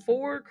inspiration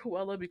for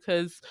Cruella,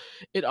 because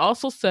it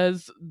also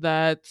says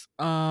that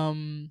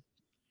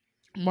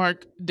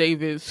Mark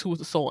Davis, who was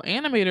the sole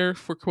animator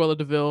for Cruella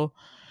de Vil,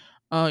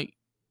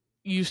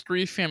 used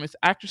 3 famous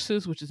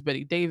actresses, which is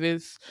Betty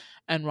Davis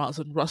and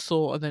Rosalind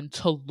Russell, and then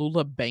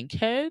Tallulah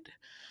Bankhead.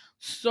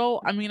 So,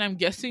 I mean, I'm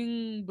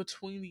guessing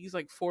between these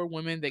like 4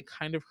 women, they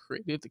kind of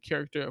created the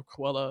character of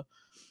Cruella,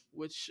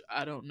 which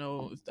I don't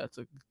know if that's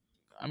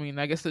I mean,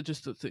 I guess that's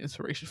just the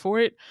inspiration for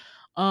it,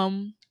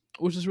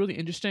 which is really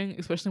interesting,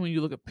 especially when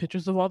you look at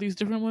pictures of all these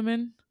different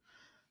women.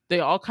 They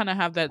all kind of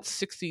have that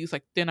 60s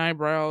like thin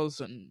eyebrows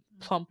and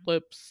plump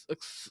lips,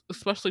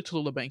 especially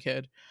Tallulah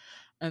Bankhead.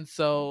 And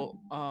so,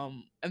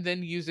 and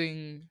then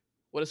using,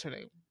 what is her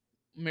name?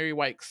 Mary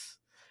Wicks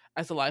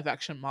as a live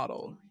action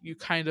model, you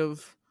kind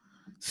of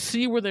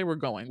see where they were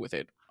going with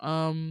it.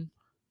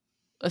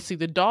 Let's see,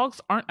 the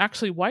dogs aren't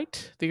actually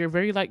white. They are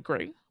very light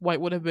gray. White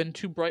would have been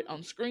too bright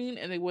on screen,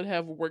 and they wouldn't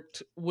have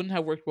worked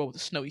well with the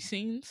snowy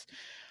scenes.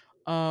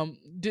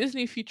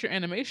 Disney Feature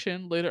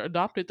Animation later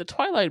adopted the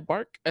Twilight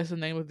Bark as the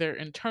name of their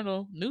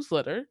internal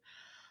newsletter.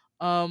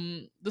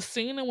 The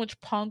scene in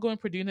which Pongo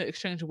and Perdita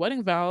exchange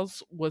wedding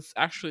vows was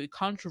actually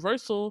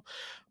controversial.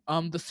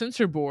 The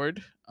censor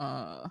board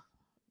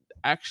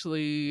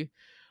actually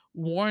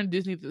warned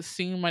Disney that the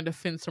scene might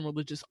offend some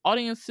religious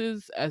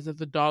audiences, as if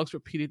the dogs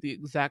repeated the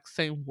exact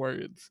same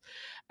words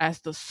as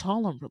the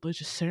solemn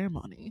religious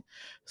ceremony.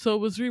 So it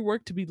was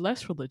reworked to be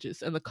less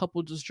religious, and the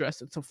couple just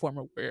dressed in some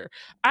formal wear.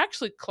 I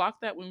actually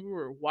clocked that when we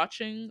were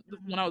watching,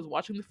 when I was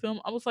watching the film.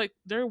 I was like,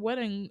 their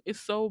wedding is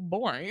so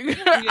boring.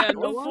 Yeah,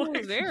 no one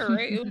was there,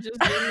 right? It was just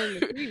them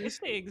in the trees. It's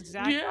the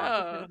exact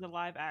opposite of the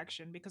live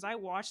action, because I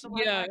watched the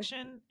live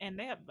action and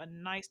they have a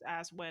nice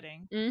ass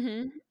wedding.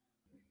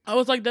 I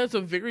was like, that's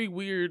a very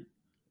weird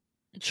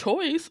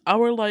choice. I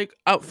were like,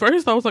 at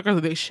first I was like,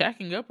 are they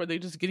shacking up? Are they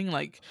just getting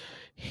like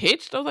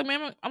hitched? I was like,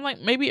 man, I'm like,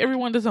 maybe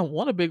everyone doesn't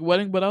want a big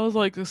wedding, but I was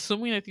like,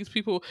 assuming that these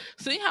people,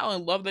 seeing how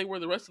in love they were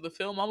the rest of the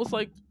film, I was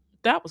like,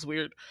 that was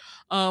weird.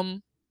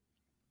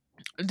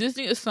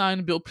 Disney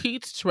assigned Bill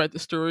Peet to write the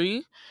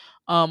story,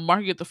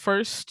 marking it the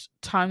first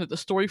time that the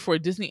story for a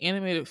Disney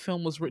animated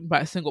film was written by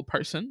a single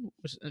person,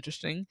 which is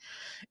interesting.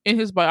 In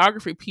his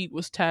biography, Peet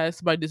was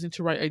tasked by Disney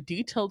to write a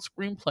detailed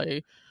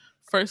screenplay,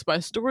 first by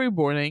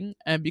storyboarding,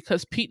 and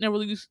because Peet never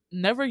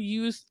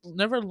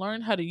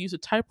learned how to use a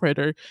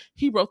typewriter,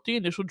 he wrote the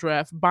initial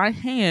draft by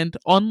hand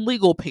on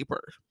legal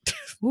paper.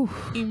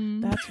 Oof,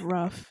 that's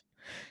rough.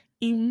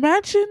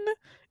 Imagine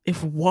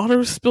if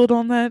water spilled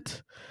on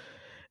that.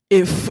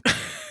 If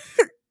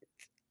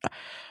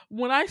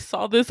when I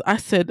saw this, I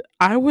said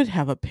I would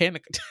have a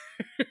panic attack.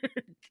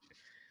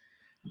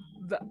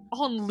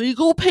 On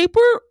legal paper,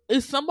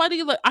 is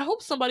somebody like, I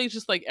hope somebody's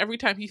just like, every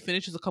time he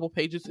finishes a couple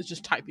pages is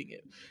just typing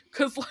it,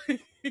 because like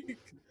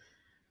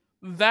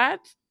that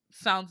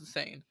sounds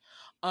insane.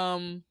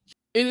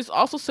 It is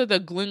also said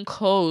that Glenn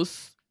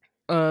Close,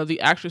 the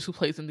actress who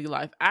plays in the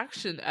live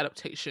action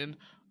adaptation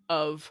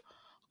of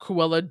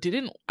Cruella,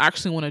 didn't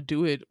actually want to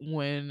do it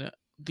when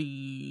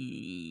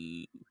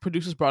the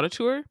producers brought it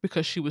to her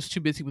because she was too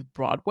busy with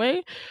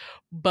Broadway,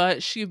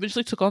 but she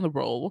eventually took on the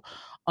role.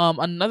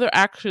 Another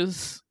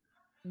actress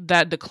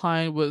that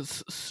declined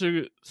was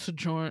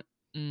Sojourner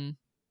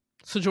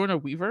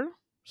Weaver.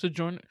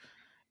 Sojourner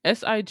Oh,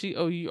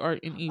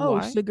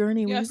 Sigourney.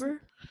 Sigourney Yes.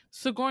 Weaver.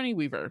 Sigourney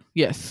Weaver,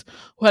 yes,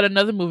 who had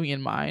another movie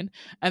in mind.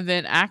 And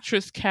then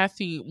actress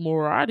Kathy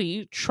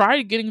Morati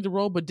tried getting the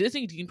role, but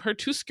Disney deemed her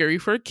too scary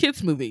for a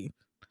kids movie.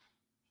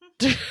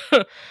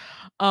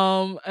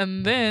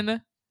 And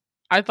then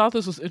I thought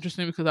this was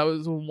interesting because I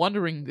was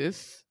wondering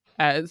this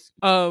as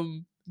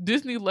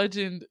Disney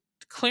legend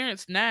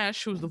Clarence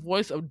Nash, who was the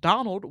voice of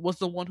Donald, was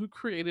the one who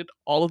created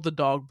all of the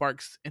dog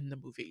barks in the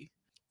movie.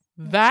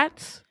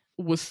 That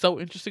was so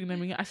interesting to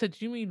me. I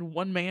said, "You mean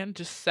one man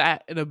just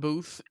sat in a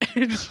booth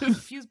and just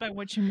Confused by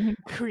what you mean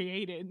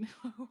created.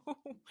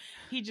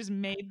 He just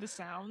made the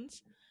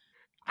sounds.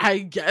 I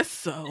guess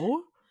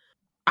so.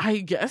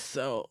 I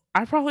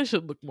probably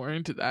should look more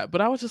into that.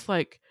 But I was just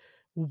like,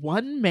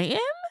 one man?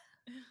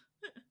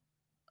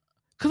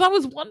 Because I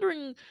was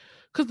wondering,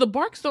 because the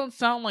barks don't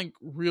sound like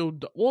real,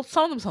 well,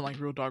 some of them sound like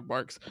real dog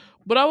barks.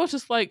 But I was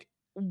just like,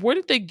 where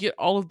did they get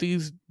all of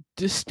these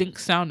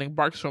distinct sounding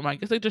barks from? I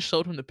guess they just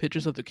showed him the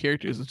pictures of the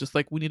characters. It's just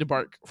like, we need a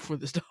bark for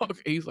this dog. And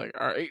he's like,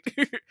 all right.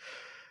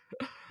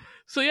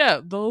 So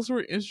yeah, those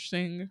were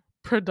interesting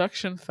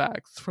production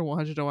facts for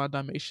 101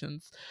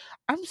 Dalmatians.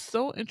 I'm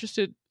so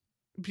interested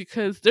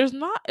because there's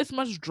not as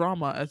much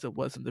drama as it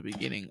was in the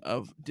beginning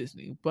of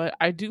Disney, but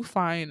I do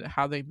find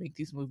how they make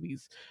these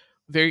movies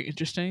very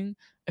interesting,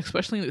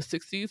 especially in the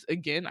 60s.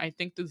 Again, I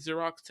think the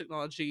Xerox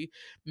technology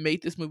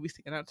made this movie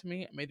stand out to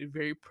me. It made it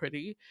very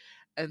pretty.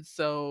 And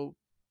so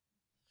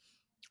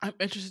I'm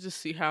interested to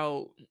see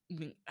how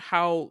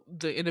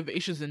the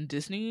innovations in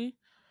Disney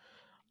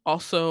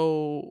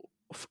also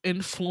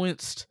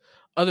influenced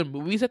other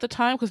movies at the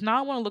time, because now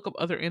I want to look up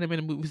other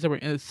animated movies that were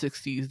in the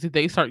 60s. Did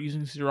they start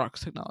using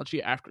Xerox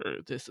technology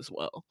after this as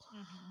well?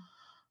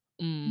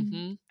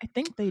 I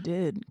think they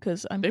did,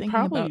 because I'm They thinking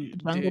about probably the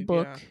Jungle did,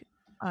 Book. yeah.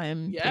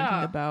 I'm thinking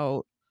Yeah.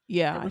 about I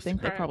think they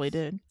Aristocrats. probably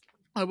did.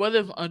 I wonder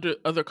if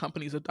other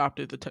companies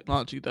adopted the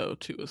technology though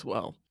too as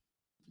well.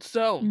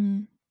 So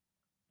Mhm.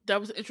 that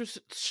was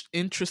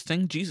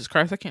interesting. Jesus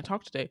Christ, I can't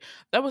talk today.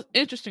 That was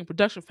interesting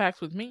production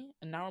facts with me,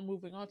 and now we're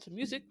moving on to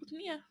music with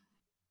Nia.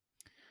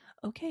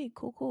 Okay,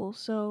 cool.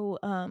 So,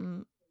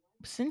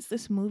 since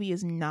this movie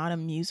is not a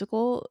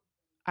musical,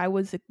 I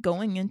was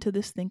going into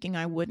this thinking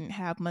I wouldn't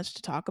have much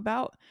to talk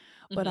about,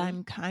 but Mhm.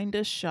 I'm kind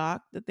of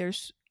shocked that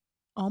there's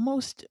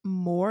almost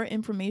more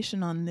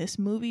information on this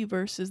movie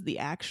versus the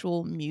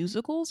actual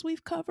musicals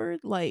we've covered.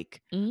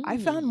 Like, I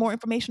found more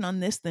information on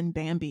this than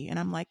Bambi, and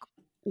I'm like,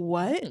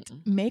 what?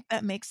 Mm. Make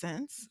that make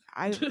sense?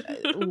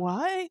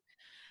 Why?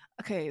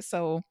 Okay,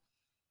 so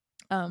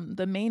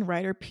the main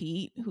writer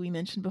Pete, who we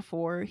mentioned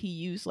before, he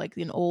used like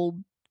an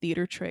old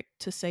theater trick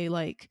to say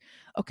like,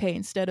 okay,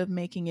 instead of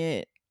making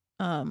it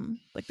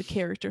like the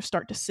character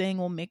start to sing,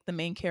 we'll make the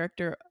main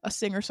character a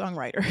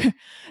singer-songwriter.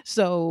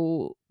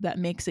 So that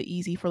makes it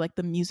easy for like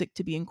the music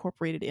to be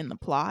incorporated in the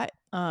plot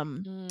I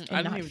and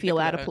didn't not even feel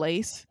think of out of that.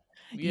 place.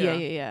 Yeah.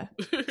 Yeah.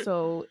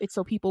 So it's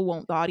so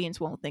the audience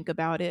won't think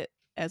about it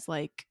as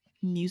like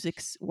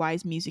why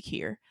is music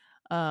here?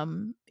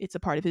 It's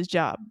a part of his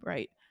job,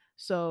 right?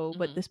 So,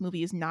 but Mhm. this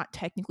movie is not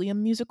technically a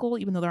musical,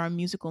 even though there are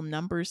musical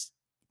numbers.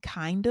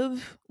 Kind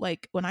of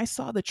like when I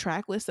saw the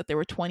track list that there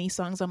were 20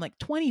 songs, I'm like,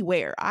 20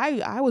 where?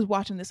 I was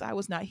watching this, I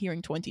was not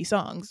hearing 20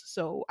 songs,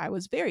 so I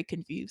was very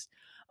confused.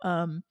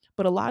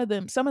 But a lot of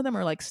them, some of them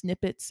are like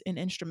snippets and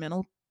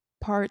instrumental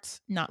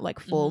parts, not like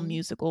full Mhm.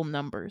 musical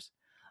numbers.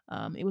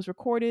 It was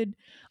recorded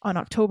on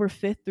October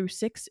 5th through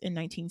 6th in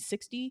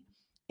 1960,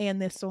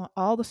 and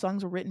all the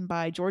songs were written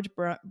by George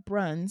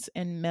Bruns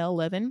and Mel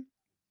Levin.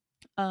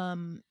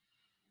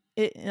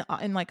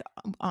 And like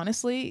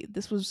honestly,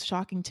 this was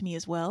shocking to me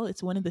as well.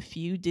 It's one of the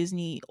few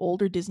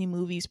older Disney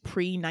movies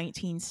pre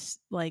 19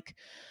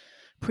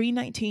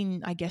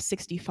 I guess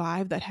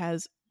 65 that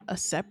has a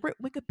separate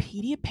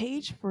Wikipedia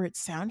page for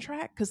its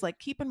soundtrack, because like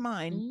keep in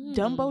mind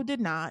Dumbo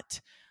did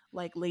not,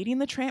 like Lady and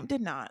the Tramp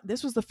did not.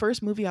 This was the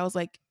first movie I was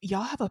like,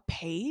 y'all have a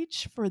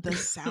page for the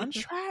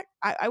soundtrack?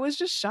 I was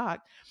just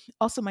shocked.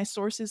 Also, my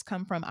sources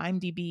come from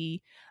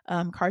IMDb,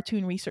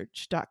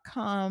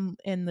 cartoonresearch.com,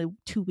 and the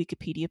 2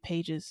 Wikipedia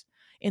pages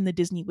in the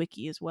Disney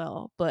Wiki as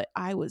well. But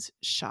I was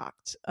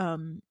shocked.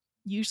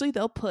 Usually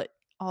they'll put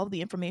all of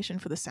the information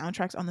for the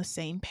soundtracks on the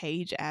same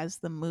page as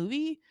the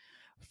movie.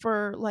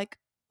 For like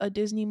a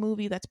Disney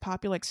movie that's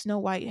popular, like Snow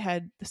White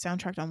had the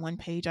soundtrack on one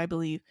page, I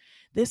believe.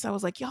 This, I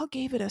was like, y'all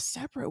gave it a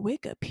separate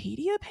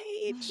Wikipedia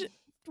page?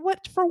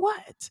 What for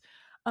what?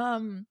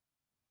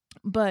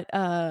 But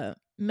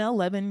Mel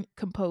Levin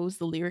composed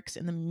the lyrics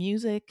and the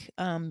music.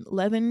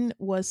 Levin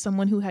was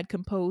someone who had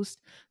composed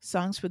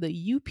songs for the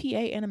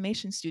UPA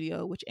Animation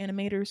Studio, which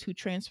animators who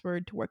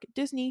transferred to work at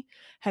Disney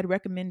had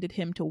recommended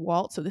him to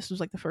Walt. So this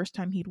was like the first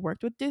time he'd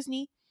worked with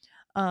Disney.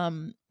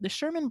 The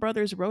Sherman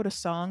Brothers wrote a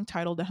song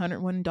titled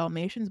 101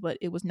 Dalmatians, but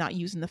it was not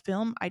used in the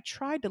film. I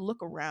tried to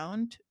look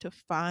around to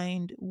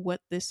find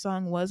what this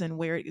song was and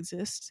where it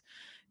exists,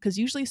 because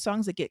usually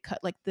songs that get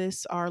cut like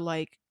this are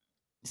like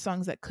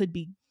songs that could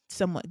be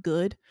somewhat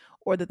good,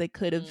 or that they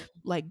could have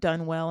like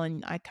done well,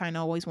 and I kind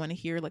of always want to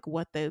hear like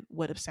what they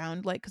would have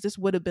sounded like, because this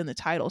would have been the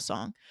title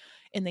song.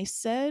 And they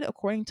said,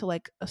 according to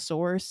like a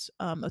source,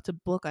 it's a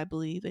book, I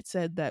believe, it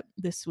said that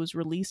this was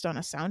released on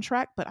a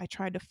soundtrack, but I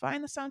tried to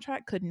find the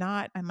soundtrack, could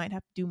not. I might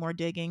have to do more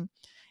digging.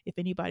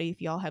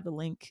 If y'all have the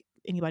link,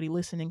 anybody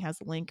listening has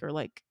the link or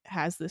like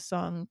has this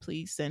song,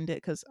 please send it,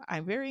 because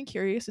I'm very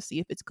curious to see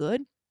if it's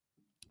good.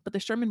 But the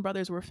Sherman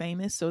Brothers were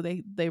famous, so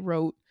they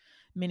wrote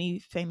many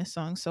famous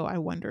songs, so I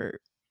wonder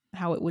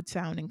how it would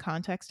sound in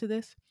context to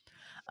this.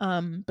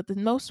 But the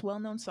most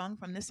well-known song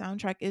from this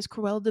soundtrack is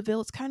Cruella de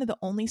Vil. It's kind of the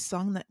only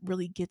song that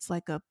really gets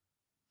like a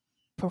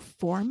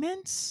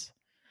performance.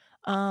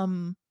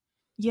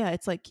 Yeah,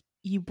 it's like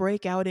you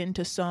break out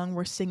into song,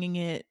 we're singing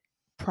it,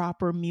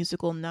 proper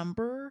musical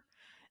number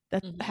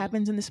that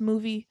happens in this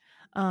movie.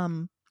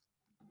 And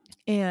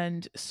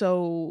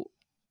so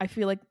I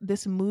feel like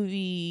this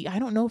movie, I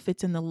don't know if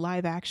it's in the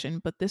live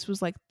action, but this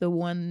was like the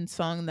one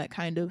song that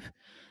kind of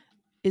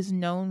is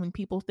known when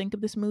people think of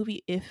this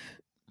movie, if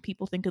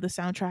people think of the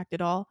soundtrack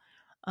at all.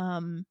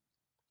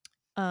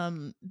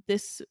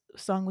 This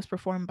song was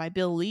performed by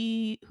Bill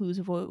Lee, who's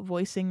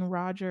voicing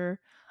Roger.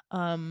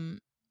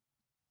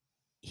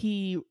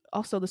 He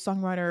also, the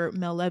songwriter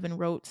Mel Levin,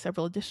 wrote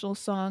several additional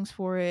songs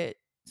for it,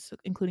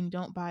 including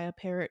Don't Buy a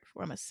Parrot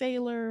from a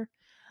Sailor.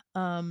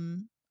 A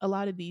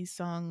lot of these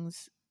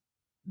songs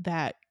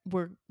that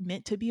were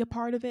meant to be a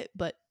part of it,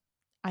 but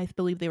I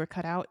believe they were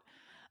cut out.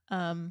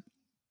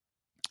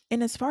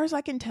 And as far as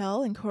I can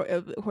tell, and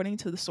according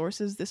to the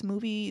sources, this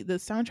movie, the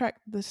soundtrack,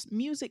 this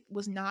music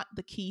was not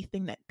the key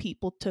thing that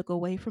people took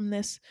away from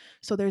this.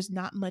 So there's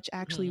not much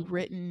actually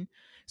written.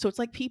 So it's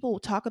like people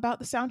talk about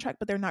the soundtrack,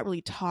 but they're not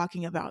really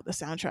talking about the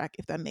soundtrack,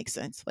 if that makes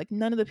sense. Like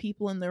none of the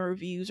people in the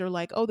reviews are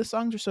like, oh, the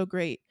songs are so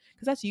great.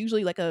 Because that's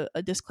usually like a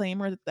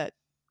disclaimer that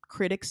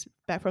critics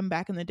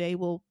back in the day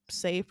will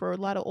say for a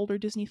lot of older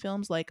Disney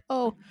films, like,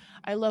 oh,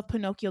 I love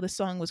Pinocchio, the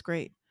song was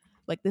great.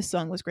 Like this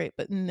song was great.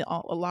 But in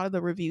a lot of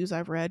the reviews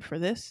I've read for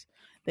this,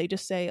 they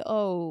just say,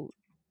 oh,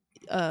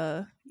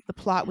 the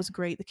plot was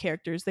great, the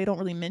characters. They don't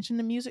really mention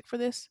the music for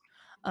this.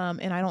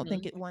 And I don't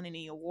think it won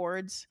any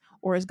awards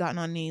or has gotten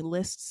on any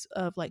lists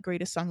of like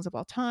greatest songs of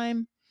all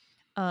time.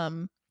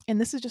 And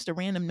this is just a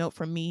random note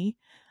from me.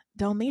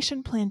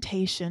 Dalmatian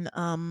Plantation.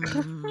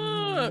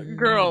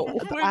 Girl,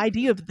 the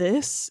idea of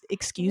this.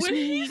 Excuse when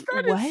me. He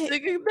started what?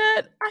 singing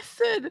that, I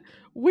said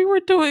we were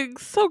doing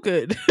so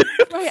good.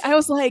 Right. I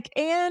was like,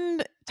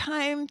 and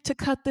time to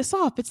cut this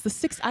off. It's the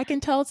six. I can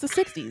tell it's the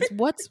 60s.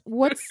 What's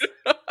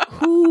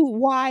who,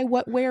 why,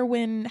 what, where,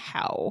 when,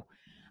 how.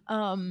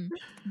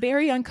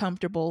 Very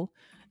uncomfortable.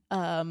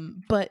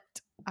 But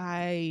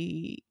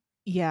Cruella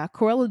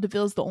de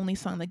Vil is the only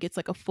song that gets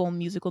like a full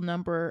musical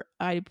number.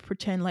 I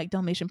pretend like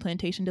Dalmatian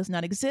Plantation does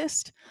not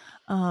exist.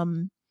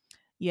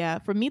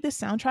 For me, this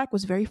soundtrack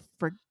was very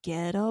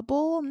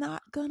forgettable. I'm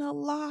not gonna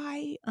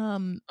lie.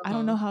 I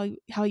don't know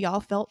how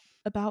y'all felt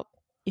about,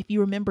 if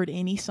you remembered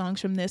any songs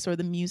from this or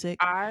the music.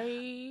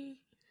 I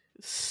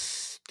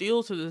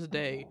still to this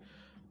day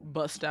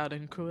bust out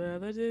in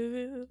Cruella de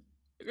Vil.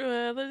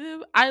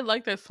 I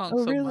like that song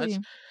so much.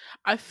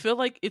 I feel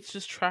like it's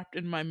just trapped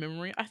in my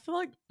memory. I feel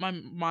like my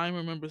mind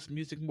remembers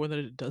music more than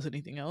it does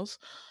anything else.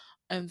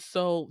 And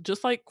so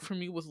just like for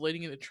me with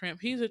Lady and the Tramp,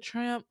 He's a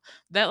Tramp,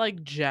 that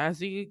like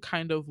jazzy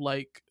kind of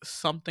like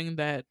something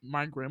that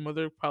my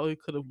grandmother probably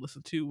could have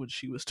listened to when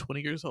she was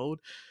 20 years old.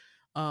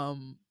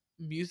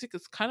 Music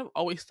is kind of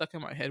always stuck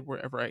in my head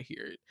wherever I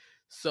hear it.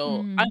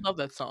 So I love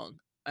that song.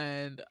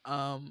 And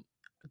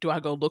do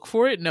I go look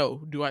for it?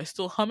 No. Do I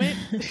still hum it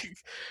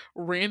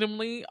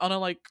randomly on a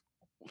like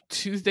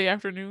Tuesday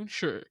afternoon?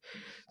 Sure.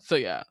 So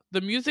yeah,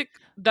 the music,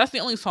 that's the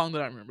only song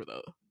that I remember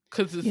though,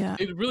 because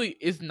it really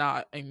is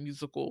not a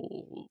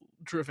musical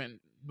driven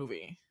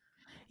movie.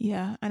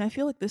 Yeah, and I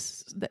feel like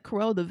that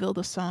Cruella de Vil,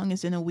 the song,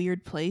 is in a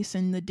weird place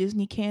in the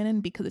Disney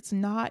canon because it's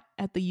not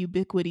at the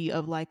ubiquity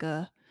of like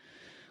a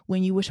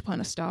When You Wish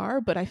Upon a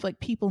Star, but I feel like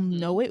people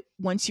know it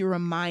once you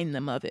remind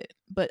them of it.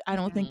 But I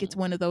don't think it's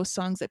one of those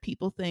songs that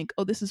people think,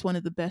 oh, this is one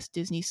of the best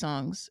Disney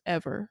songs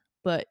ever.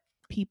 But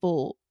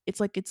people, it's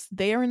like it's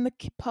there in the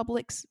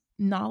public's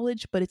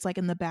knowledge, but it's like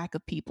in the back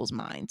of people's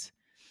minds,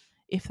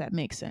 if that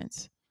makes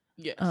sense.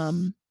 Yes.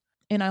 And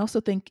I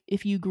also think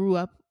if you grew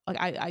up, like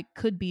I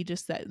could be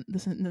just that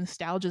the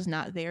nostalgia is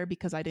not there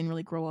because I didn't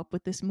really grow up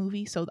with this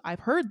movie. So I've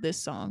heard this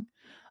song,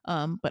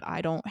 but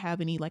I don't have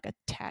any like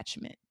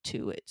attachment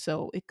to it.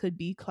 So it could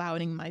be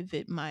clouding my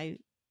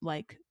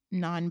like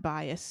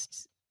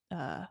non-biased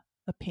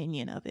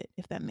opinion of it,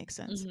 if that makes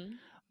sense.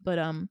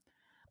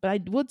 But I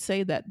would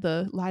say that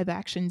the live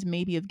actions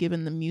maybe have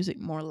given the music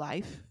more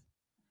life,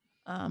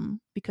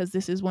 because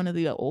this is one of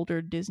the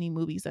older Disney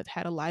movies that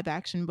had a live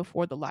action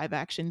before the live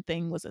action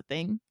thing was a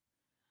thing.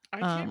 I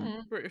can't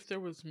remember if there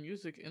was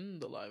music in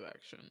the live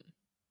action.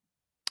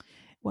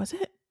 Was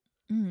it?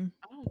 I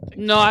don't think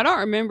No, so. I don't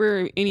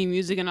remember any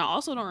music, and I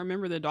also don't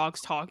remember the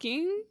dogs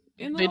talking.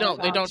 In the They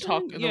live don't action.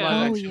 talk in the Yeah.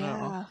 live Oh action at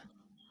all. yeah.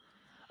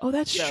 Oh,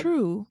 that's Yeah.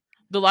 true.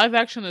 The live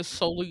action is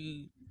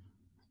solely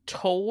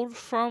told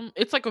from.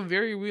 It's like a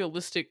very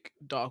realistic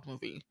dog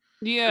movie.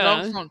 The Yeah.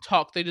 dogs don't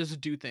talk; they just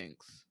do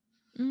things.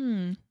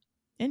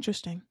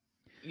 Interesting.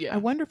 Yeah. I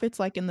wonder if it's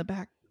like in the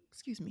back.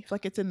 Excuse me. If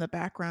like it's in the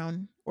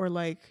background or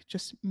like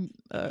just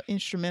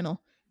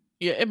instrumental.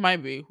 Yeah, it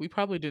might be. We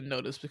probably didn't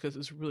notice because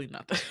it's really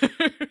not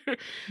that.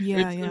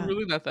 Yeah, It's yeah.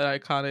 really not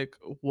that iconic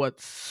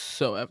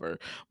whatsoever.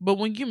 But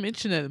when you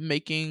mentioned that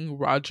making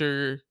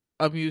Roger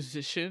a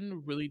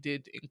musician really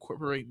did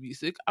incorporate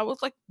music, I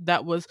was like,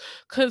 that was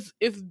because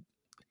if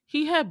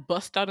he had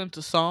bust out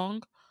into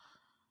song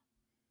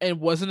and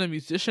wasn't a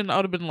musician, I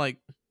would have been like,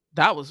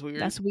 that was weird.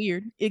 That's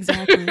weird.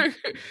 Exactly.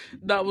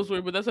 That was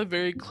weird, but that's a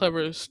very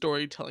clever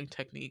storytelling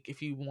technique.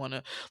 If you want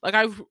to, like,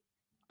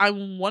 I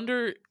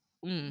wonder.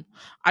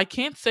 I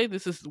can't say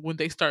this is when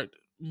they start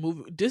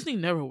moving. Disney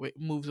never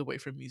moves away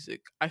from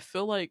music. I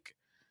feel like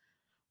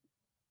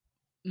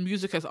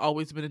music has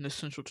always been an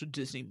essential to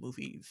Disney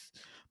movies,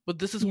 but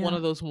this is one Yeah.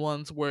 of those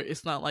ones where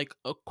it's not like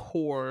a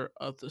core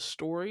of the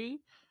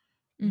story.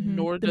 Mhm.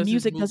 Nor The does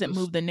music it doesn't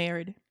move the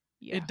narrative.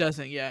 Yeah. It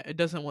doesn't. Yeah, it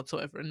doesn't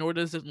whatsoever. Nor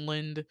does it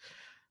lend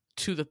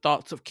to the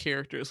thoughts of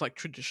characters like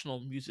traditional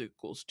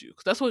musicals do,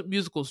 because that's what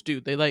musicals do.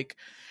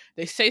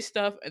 They say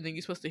stuff and then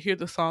you're supposed to hear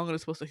the song and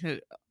it's supposed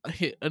to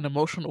hit an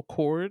emotional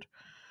chord.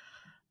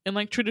 In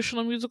like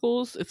traditional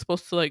musicals, it's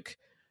supposed to like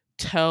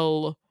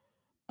tell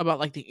about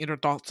like the inner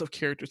thoughts of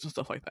characters and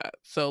stuff like that.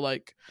 So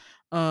like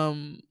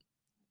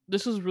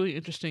this was really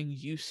interesting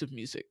use of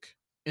music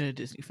in a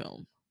Disney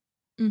film.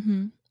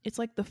 It's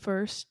like the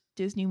first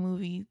Disney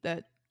movie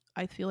that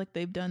I feel like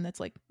they've done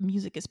that's like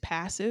music is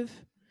passive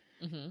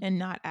and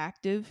not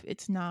active.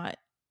 It's not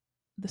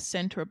the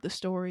center of the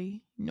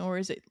story, nor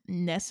is it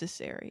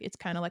necessary. It's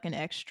kind of like an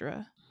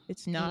extra.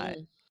 It's not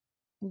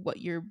what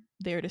you're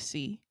there to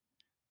see.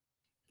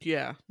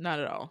 Yeah, not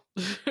at all.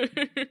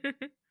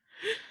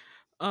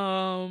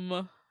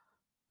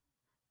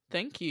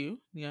 Thank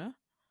you. Yeah.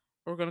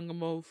 We're gonna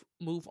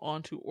move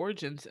on to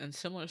origins and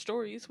similar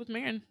stories with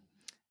Marin.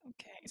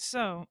 Okay,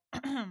 so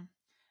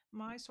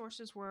my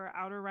sources were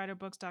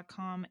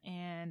outerriderbooks.com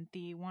and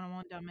the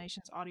 101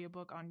 Dalmatians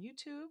audiobook on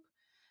YouTube.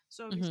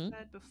 So we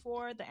said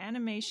before, the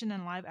animation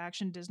and live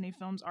action Disney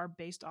films are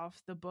based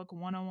off the book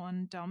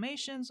 101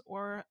 Dalmatians,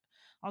 or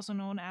also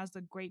known as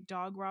The Great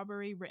Dog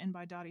Robbery, written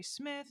by Dottie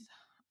Smith.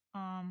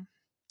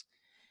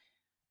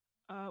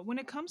 When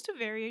it comes to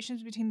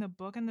variations between the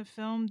book and the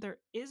film, there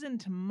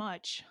isn't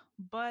much,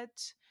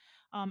 but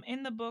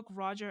in the book,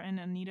 Roger and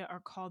Anita are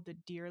called the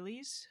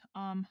Dearlys.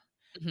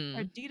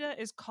 Perdita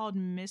is called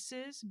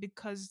Mrs.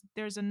 because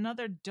there's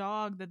another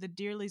dog that the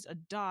Dearlys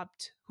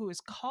adopt who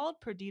is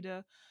called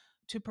Perdita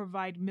to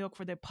provide milk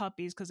for their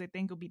puppies because they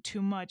think it'll be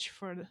too much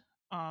for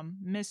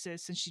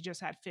Mrs. since she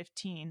just had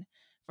 15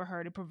 for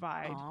her to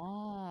provide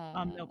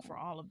milk for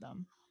all of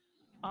them.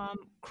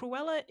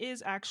 Cruella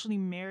is actually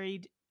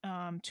married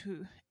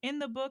in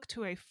the book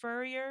to a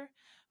furrier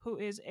who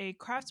is a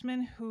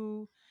craftsman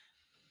who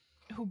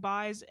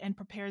buys and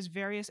prepares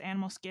various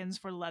animal skins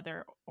for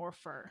leather or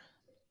fur.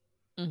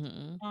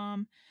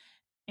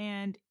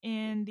 And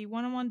in the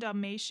 101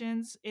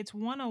 Dalmatians, it's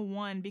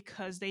 101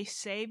 because they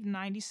saved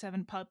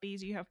 97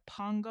 puppies. You have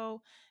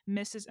Pongo,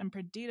 Mrs., and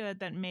Perdita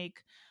that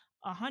make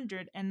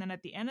 100. And then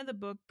at the end of the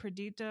book,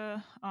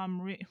 Perdita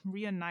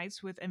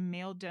reunites with a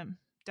male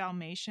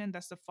Dalmatian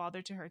that's the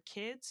father to her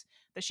kids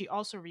that she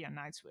also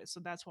reunites with. So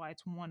that's why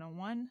it's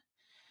 101.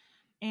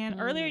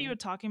 And earlier you were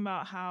talking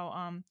about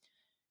how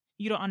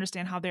you don't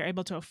understand how they're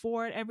able to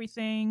afford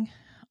everything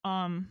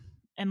and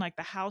like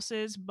the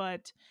houses.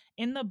 But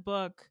in the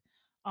book,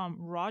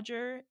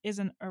 Roger is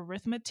an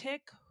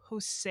arithmetic who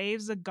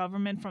saves the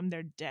government from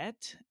their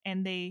debt,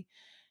 and they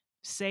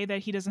say that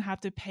he doesn't have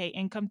to pay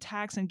income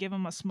tax and give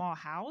him a small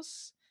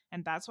house,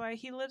 and that's why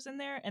he lives in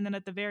there. And then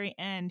at the very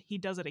end, he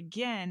does it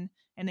again,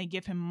 and they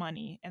give him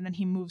money, and then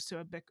he moves to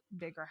a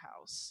bigger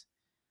house.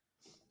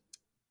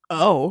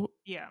 Oh,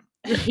 yeah.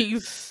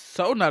 He's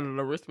so not an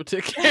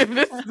arithmetic in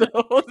this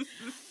though.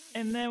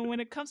 And then when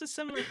it comes to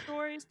similar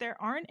stories,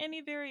 there aren't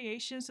any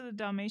variations to the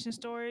Dalmatian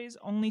stories,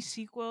 only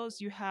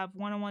sequels. You have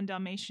 101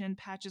 Dalmatian,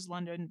 Patch's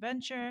London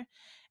Adventure,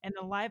 and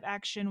the live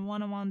action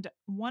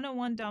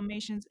 101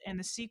 Dalmatians, and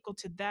the sequel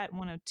to that,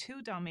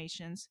 102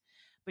 Dalmatians.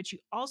 But you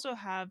also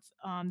have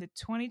the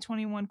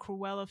 2021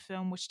 Cruella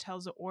film, which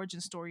tells the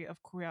origin story of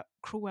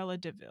Cruella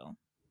de Vil.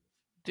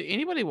 Did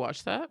anybody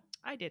watch that?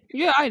 I did.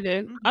 Yeah, I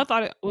did. I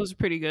thought it was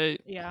pretty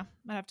good. Yeah,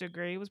 I have to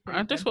agree. It was pretty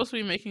Aren't they good. supposed to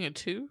be making it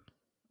too?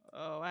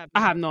 Oh, I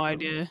have no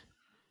idea.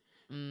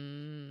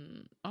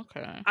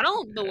 Okay.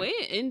 The way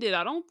it ended,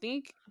 I don't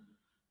think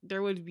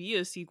there would be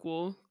a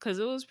sequel because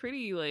it was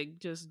pretty like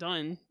just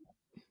done.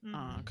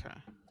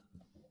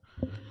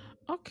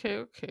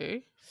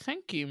 Okay.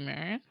 Thank you,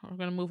 Marion. We're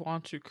gonna move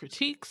on to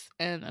critiques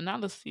and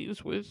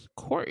analyses with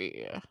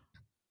Corey.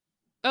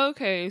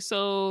 Okay,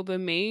 so the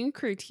main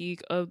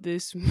critique of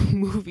this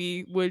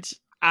movie, which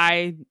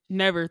I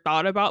never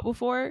thought about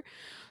before,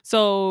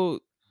 so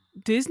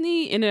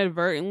Disney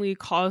inadvertently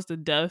caused the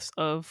deaths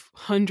of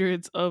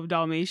hundreds of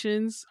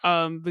Dalmatians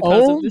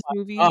because of Oh this my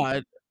movie.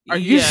 god. Are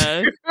you Yeah.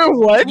 serious?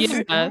 What? Oh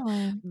my Yeah,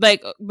 God.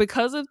 like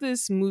because of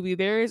this movie,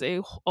 there is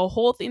a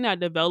whole thing that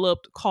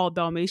developed called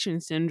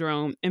Dalmatian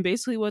syndrome, and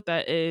basically what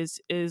that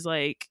is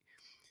like.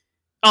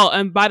 Oh,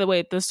 and by the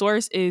way, the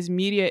source is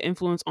Media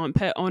Influence on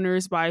Pet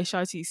Owners by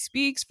Shati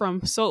Speaks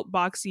from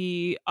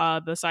Soapboxy.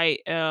 The site,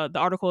 the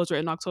article was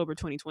written in October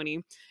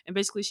 2020, and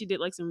basically she did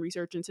like some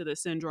research into the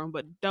syndrome.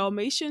 But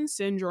Dalmatian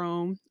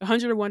syndrome,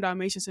 101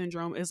 Dalmatian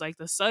syndrome, is like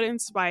the sudden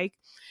spike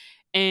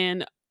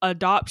and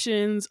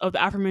adoptions of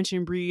the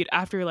aforementioned breed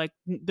after like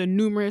the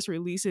numerous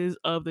releases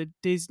of the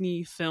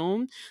Disney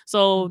film.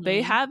 So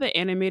they had the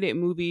animated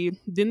movie,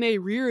 then they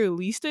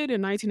re-released it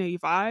in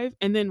 1985,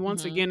 and then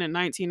once again in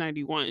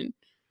 1991.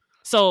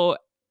 So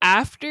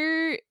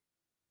after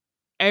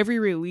every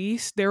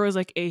release, there was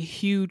like a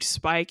huge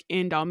spike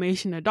in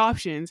Dalmatian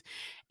adoptions.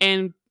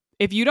 And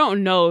if you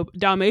don't know,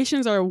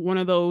 Dalmatians are one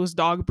of those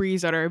dog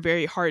breeds that are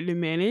very hard to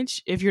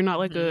manage. If you're not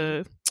like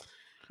you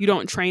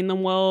don't train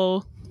them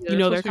well, Yeah, you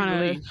know, they're they're kind of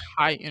really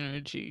high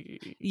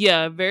energy.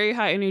 yeah, very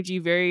high energy,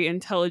 very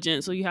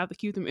intelligent. So you have to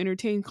keep them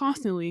entertained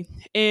constantly.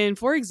 And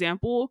for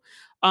example,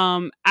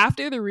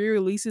 after the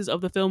re-releases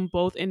of the film,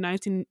 both in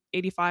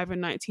 1985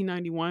 and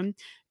 1991,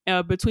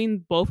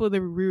 between both of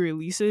the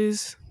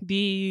re-releases,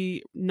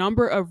 the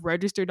number of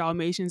registered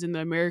Dalmatians in the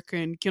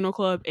American Kennel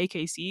Club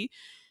 (AKC)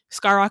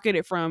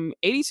 skyrocketed from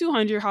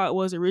 8,200, how it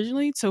was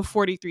originally, to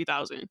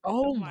 43,000.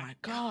 Oh my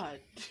god.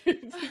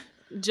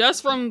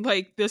 Just from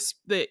like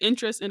the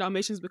interest in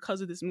Dalmatians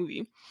because of this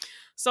movie.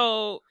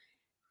 So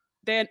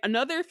then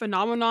another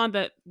phenomenon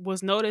that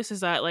was noticed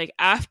is that like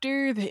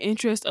after the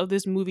interest of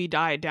this movie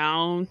died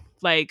down,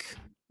 like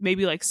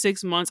maybe like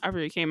 6 months after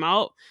it came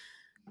out,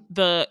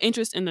 the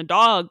interest in the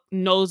dog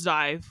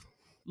nosedive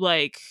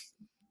like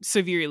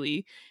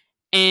severely,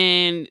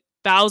 and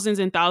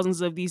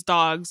thousands of these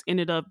dogs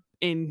ended up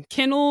in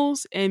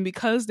kennels, and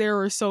because there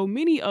were so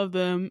many of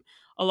them,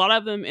 a lot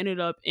of them ended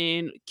up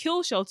in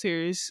kill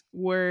shelters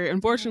where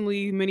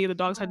unfortunately many of the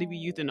dogs had to be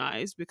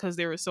euthanized because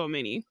there were so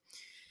many.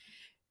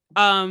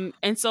 And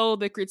so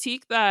the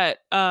critique that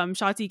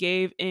Shati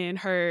gave in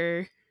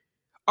her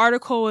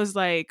article was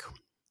like,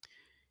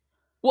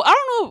 well, I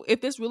don't know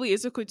if this really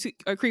is a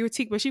critique,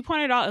 but she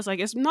pointed out it's like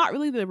it's not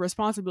really the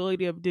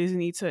responsibility of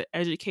Disney to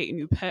educate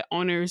new pet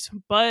owners,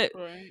 but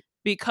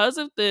because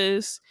of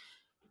this,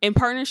 in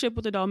partnership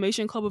with the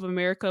Dalmatian Club of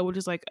America, which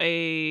is like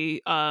a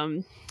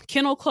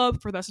kennel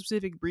club for that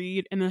specific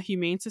breed, and the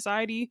Humane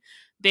Society,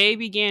 they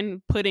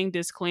began putting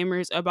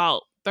disclaimers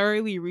about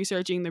thoroughly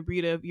researching the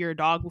breed of your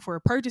dog before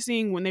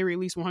purchasing when they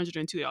released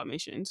 102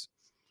 Dalmatians.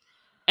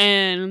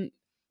 And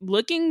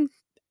looking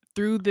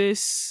through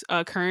this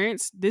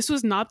occurrence, this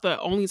was not the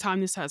only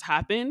time this has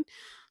happened.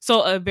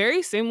 So a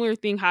very similar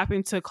thing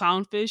happened to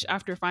clownfish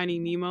after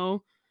Finding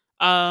Nemo.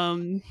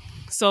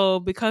 So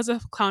because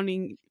of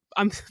Finding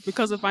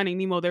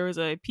Nemo, there was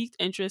a peaked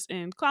interest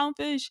in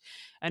clownfish,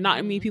 and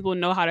not many people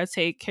know how to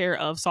take care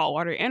of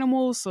saltwater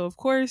animals. So of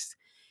course,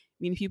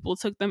 many people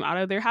took them out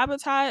of their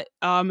habitat,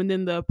 and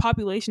then the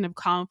population of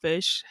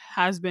clownfish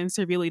has been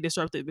severely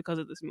disrupted because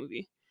of this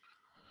movie.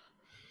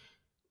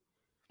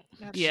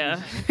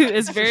 Yeah,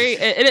 it's very,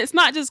 and it's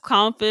not just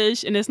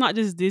clownfish, and it's not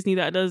just Disney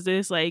that does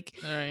this. Like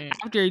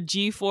after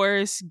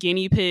G-Force,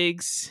 guinea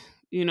pigs,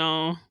 you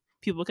know,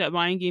 people kept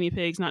buying guinea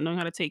pigs, not knowing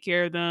how to take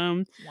care of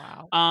them.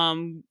 Wow.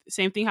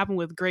 Same thing happened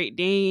with Great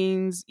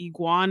Danes,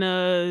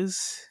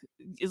 iguanas.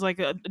 It's like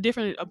a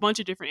bunch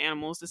of different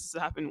animals this has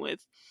happened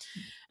with.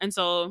 And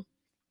so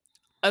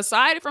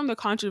aside from the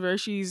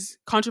controversy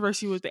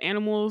with the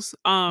animals,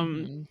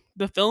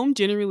 the film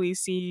generally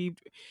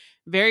received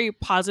very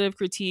positive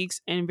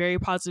critiques and very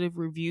positive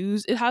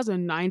reviews. It has a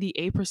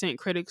 98%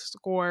 critic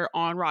score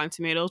on Rotten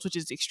Tomatoes, which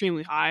is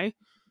extremely high.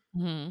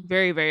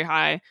 Very, very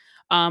high.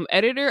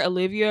 Editor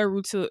Olivia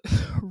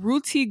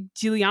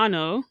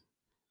Rutigliano.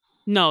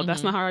 No,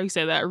 that's not how you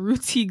say that.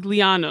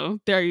 Rutigliano.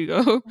 There you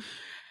go.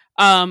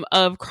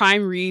 Of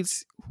Crime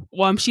Reads.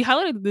 She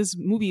highlighted this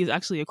movie is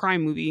actually a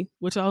crime movie,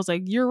 which I was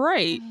like, you're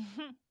right.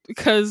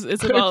 Because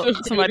it's about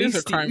somebody. It is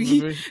a crime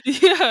movie.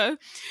 Yeah.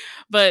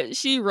 But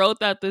she wrote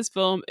that this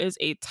film is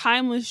a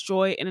timeless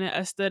joy and an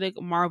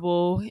aesthetic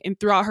marvel. And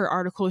throughout her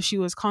article, she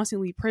was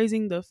constantly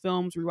praising the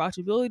film's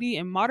rewatchability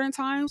in modern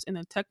times and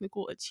the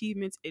technical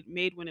achievements it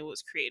made when it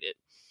was created.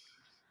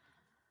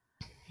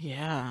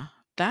 Yeah,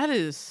 that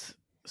is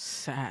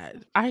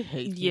sad. I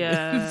hate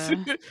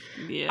humans.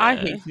 Yeah. I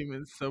hate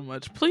humans so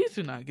much. Please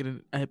do not get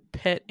a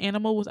pet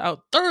animal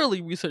without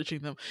thoroughly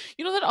researching them.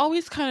 You know, that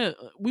always kind of,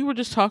 we were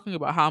just talking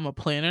about how I'm a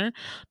planner.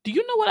 Do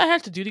you know what I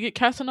had to do to get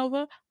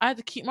Casanova? I had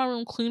to keep my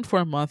room clean for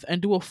a month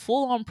and do a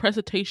full-on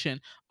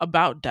presentation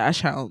about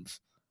dash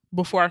hounds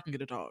before I can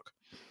get a dog.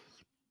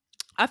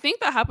 I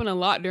think that happened a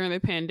lot during the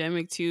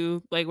pandemic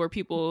too, like where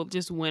people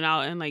just went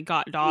out and like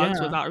got dogs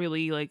Yeah. without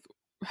really like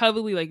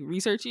heavily like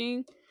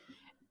researching,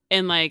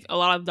 and like a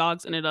lot of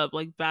dogs ended up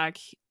like back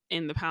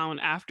in the pound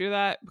after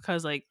that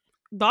because like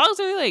dogs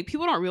are like,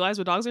 people don't realize,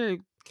 but dogs are,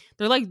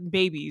 they're like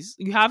babies.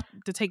 You have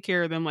to take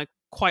care of them like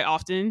quite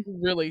often.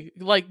 Really,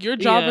 like your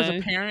job as a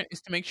Yeah. parent is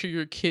to make sure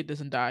your kid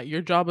doesn't die.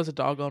 Your job as a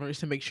dog owner is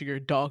to make sure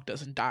your dog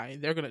doesn't die.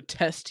 They're gonna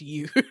test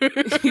you.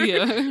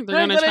 Yeah, they're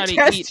gonna try to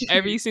test eat you.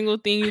 every single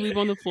thing you leave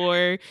on the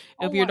floor.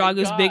 Oh If your my dog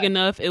is big God.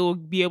 enough, it will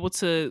be able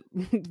to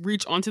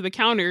reach onto the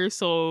counter.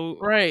 So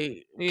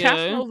Right. yeah,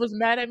 Casanova's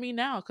mad at me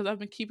now because I've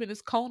been keeping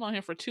this cone on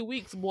him for 2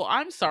 weeks. Well,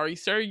 I'm sorry,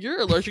 sir. You're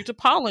allergic to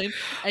pollen,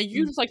 and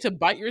you just like to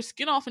bite your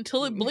skin off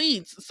until it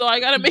bleeds. So I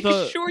gotta make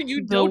sure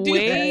you the don't do that.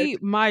 way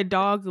my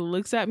dog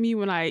looks at me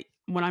when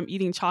I'm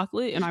eating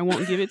chocolate and I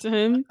won't give it to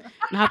him,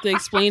 and I have to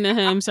explain to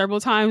him several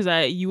times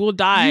that you will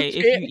die if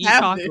you can't eat have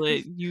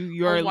chocolate. this.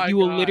 You my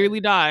will God. literally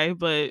die.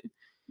 But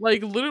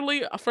Like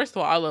literally, first of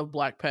all, I love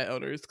black pet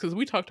owners because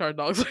we talk to our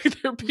dogs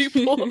like they're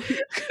people.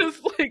 Because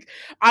like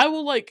I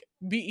will like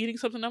be eating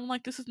something, I'm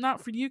like, this is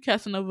not for you,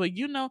 Casanova.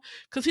 You know,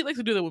 because he likes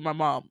to do that with my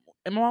mom.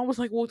 And my mom was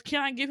like, well, can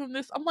I give him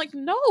this? I'm like,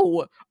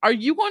 no. Are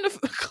you going to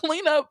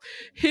clean up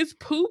his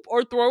poop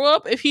or throw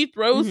up if he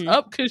throws Mhm.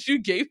 up because you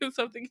gave him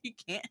something he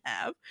can't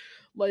have?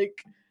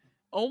 Like,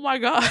 oh my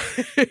God.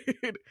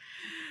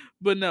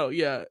 But no,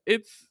 yeah,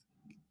 it's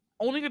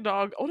owning a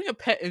dog, owning a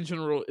pet in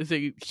general is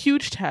a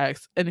huge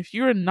tax, and if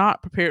you're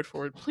not prepared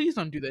for it, please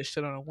don't do that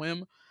shit on a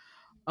whim.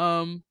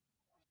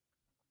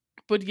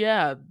 But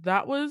yeah,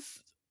 that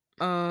was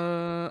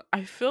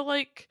I feel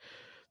like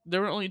there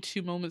were only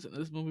two moments in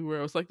this movie where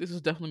I was like, this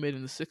was definitely made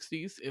in the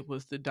 60s. It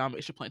was the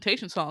Dalmatian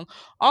Plantation song.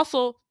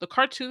 Also, the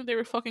cartoon they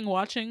were fucking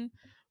watching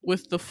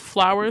with the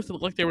flowers that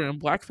looked like they were in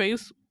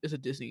blackface is a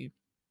Disney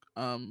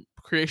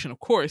creation, of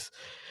course.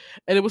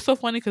 And it was so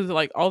funny because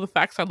like all the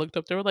facts I looked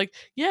up, they were like,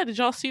 yeah, did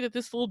y'all see that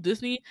this little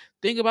Disney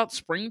thing about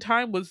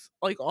springtime was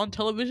like on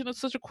television? It's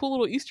such a cool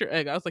little Easter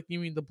egg. I was like, you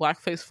mean the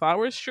blackface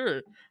flowers?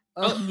 Sure.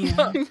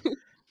 Yeah.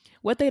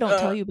 What they don't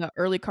tell Uh, you about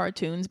early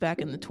cartoons back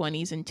in the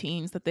 20s and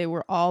teens, that they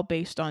were all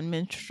based on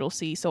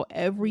minstrelsy. So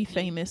every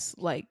famous,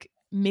 like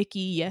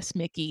Mickey,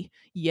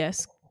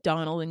 yes,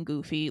 Donald and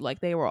Goofy, like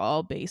they were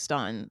all based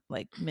on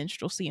like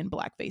minstrelsy and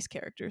blackface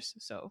characters.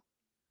 So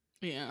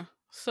yeah.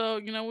 So,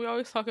 you know, we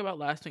always talk about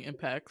lasting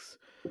impacts.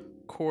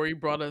 Corey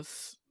brought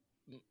us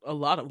a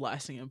lot of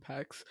lasting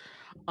impacts.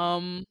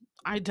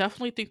 I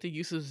definitely think the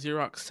use of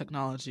Xerox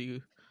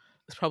technology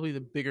is probably the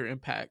bigger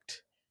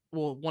impact.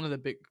 Well, one of the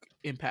big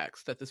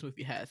impacts that this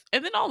movie has,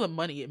 and then all the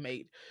money it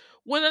made.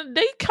 When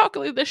they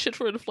calculated that shit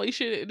for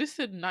inflation, this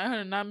said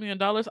 $909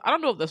 million. I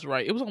don't know if that's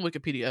right. It was on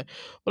Wikipedia,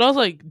 but I was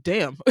like,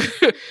 damn.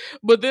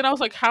 But then I was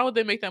like, how would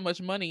they make that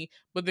much money?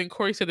 But then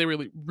Corey said they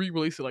really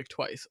re-released it like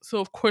twice, so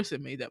of course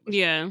it made that much.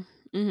 yeah.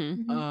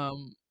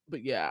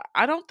 But yeah,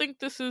 I don't think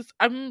this is.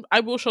 I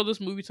will show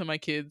this movie to my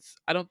kids.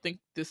 I don't think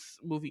this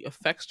movie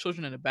affects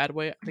children in a bad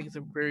way. I think it's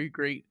a very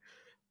great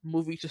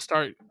movie to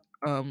start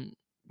um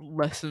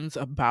lessons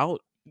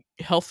about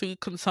healthy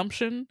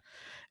consumption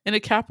in a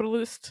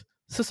capitalist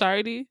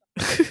society.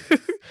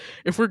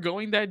 If we're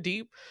going that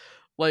deep,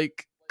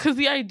 like, because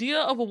the idea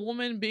of a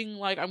woman being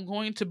like, I'm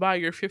going to buy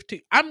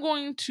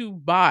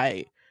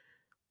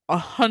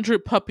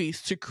 100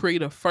 puppies to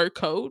create a fur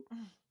coat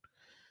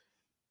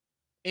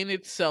in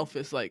itself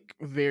is like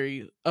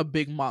a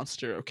big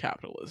monster of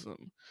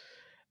capitalism.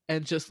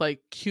 And just like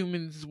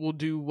humans will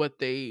do what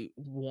they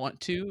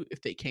want to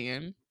if they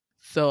can.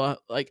 So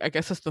like I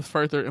guess that's the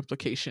further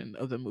implication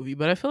of the movie.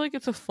 But I feel like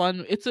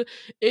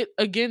it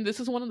again, this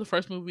is one of the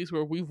first movies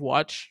where we've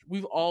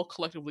all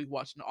collectively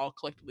watched and all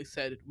collectively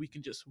said we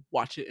can just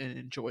watch it and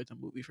enjoy the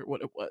movie for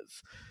what it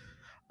was.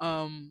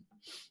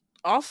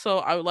 Also,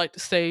 I would like to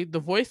say the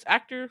voice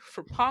actor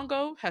for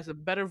Pongo has a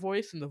better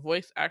voice than the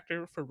voice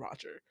actor for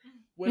Roger.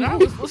 When I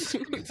was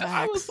listening to,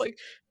 I was Facts. like,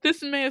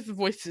 this man's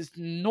voice is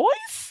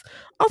noise.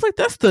 I was like,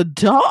 that's the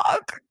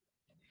dog.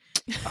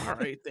 All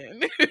right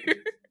then.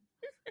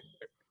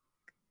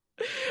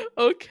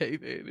 Okay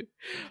then.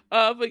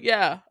 But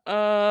yeah,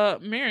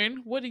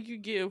 Marion, what do you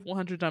give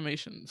 100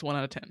 Dalmatians 1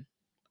 out of 10?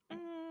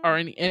 Or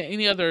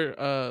any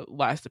other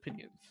last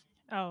opinions?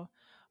 Oh,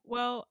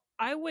 well,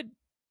 I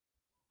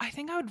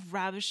think I would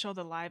rather show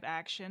the live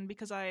action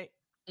because I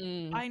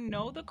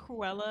know the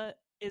Cruella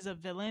is a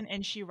villain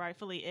and she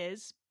rightfully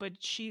is, but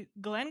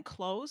Glenn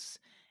Close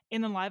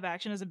in the live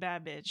action is a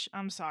bad bitch.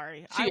 I'm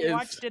sorry. She I is.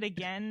 watched it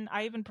again.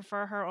 I even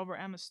prefer her over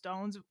Emma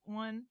Stone's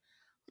one.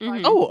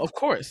 Mhm. Oh, of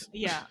course.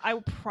 Yeah, I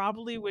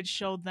probably would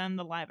show them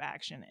the live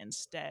action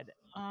instead.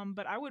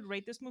 But I would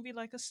rate this movie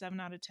like a 7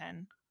 out of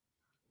 10.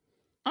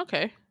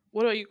 Okay.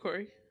 What about you,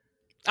 Corey?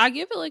 I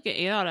give it like an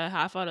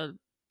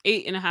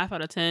 8.5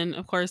 out of 10.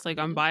 Of course, like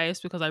I'm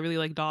biased because I really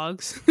like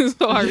dogs,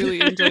 so I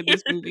really enjoyed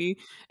this movie.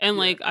 And Yeah.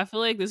 like I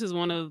feel like this is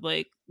one of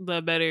like the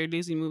better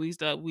Disney movies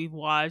that we've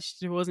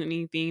watched. There wasn't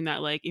anything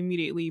that like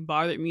immediately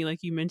bothered me,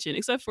 like you mentioned,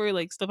 except for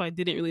like stuff I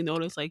didn't really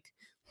notice, like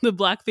the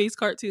blackface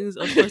cartoons.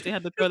 Of course, they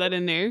had to throw that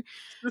in there.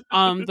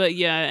 But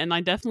yeah, and I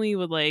definitely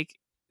would like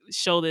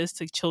show this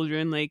to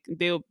children. Like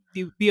they'll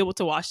be able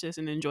to watch this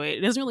and enjoy it.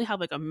 It doesn't really have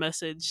like a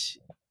message,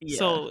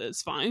 so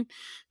it's fine.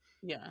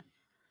 Yeah.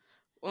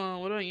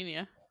 What about you,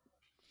 Nia?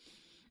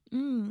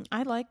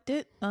 I liked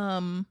it.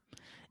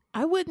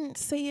 I wouldn't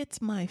say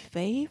it's my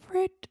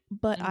favorite,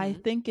 but I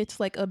think it's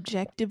like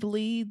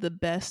objectively the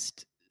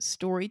best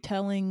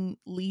storytelling,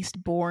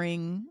 least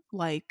boring,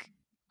 like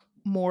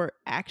more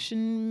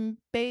action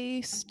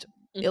based.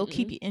 It'll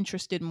keep you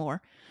interested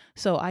more.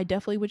 So I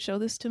definitely would show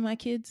this to my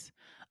kids.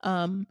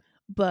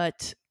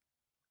 But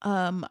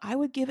I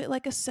would give it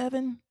like a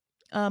 7.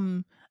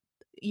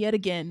 Yet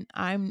again,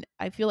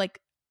 I feel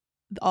like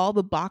all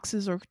the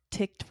boxes are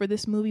ticked for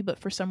this movie, but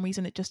for some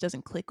reason it just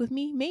doesn't click with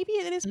me. Maybe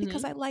it is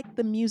because I like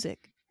the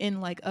music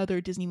in like other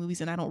Disney movies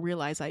and I don't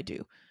realize I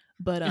do.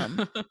 But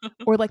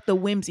or like the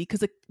whimsy,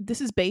 because this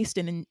is based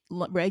in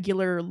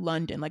regular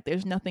London. Like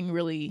there's nothing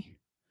really,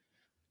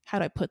 how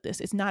do I put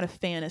this? It's not a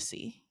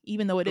fantasy.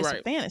 Even though it is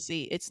a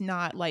fantasy, it's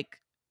not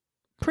like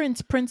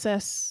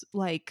princess,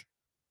 like,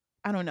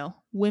 I don't know,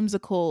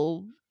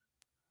 whimsical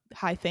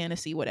high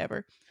fantasy,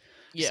 whatever.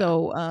 Yeah.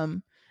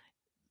 So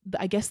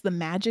I guess the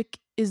magic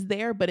is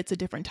there, but it's a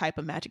different type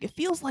of magic. It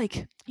feels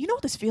like, you know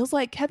what this feels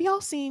like? Have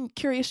y'all seen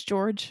Curious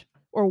George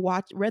or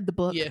read the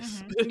book?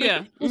 Yes.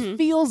 Yeah. It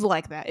feels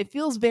like that. It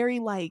feels very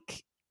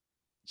like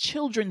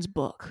children's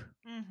book,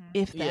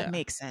 if that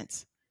makes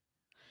sense.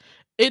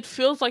 It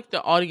feels like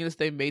the audience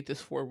they made this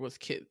for was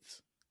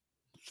kids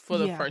for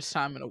the first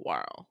time in a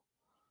while.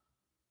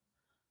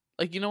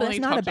 Like, you know, that's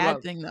not a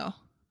bad thing though.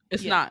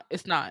 It's not.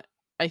 It's not.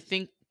 I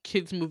think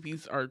kids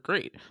movies are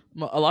great.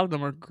 A lot of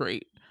them are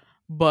great.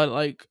 But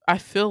like, I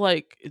feel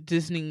like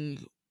Disney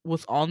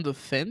was on the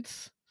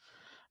fence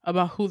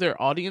about who their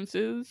audience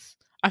is.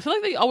 I feel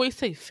like they always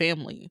say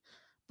family,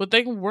 but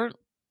they weren't.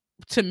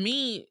 To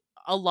me,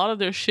 a lot of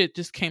their shit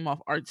just came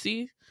off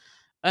artsy,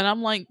 and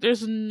I'm like,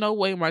 there's no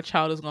way my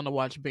child is gonna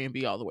watch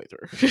Bambi all the way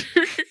through.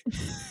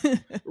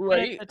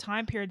 Right? At the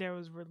time period that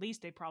was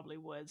released, they probably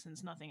would,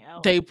 since nothing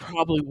else. They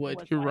probably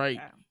would. You're right.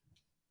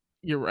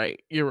 You're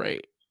right. You're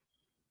right.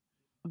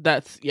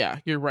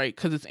 You're right,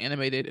 because it's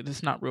animated and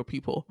it's not real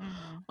people.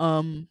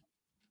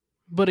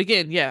 But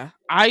again,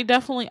 I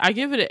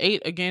give it an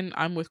 8. Again,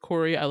 I'm with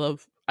Corey. I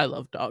love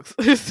dogs.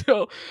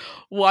 So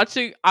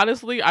watching,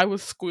 honestly, I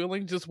was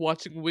squealing just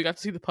watching when we got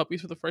to see the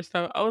puppies for the first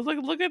time. I was like,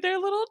 look at their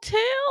little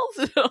tails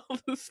and all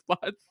the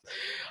spots.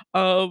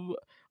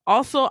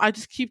 Also, I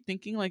just keep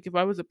thinking, like, if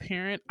I was a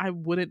parent, I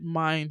wouldn't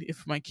mind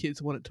if my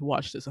kids wanted to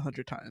watch this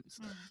 100 times.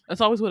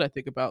 That's always what I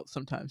think about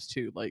sometimes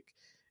too. Like,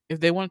 if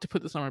they wanted to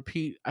put this on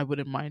repeat, I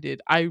wouldn't mind it.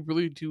 I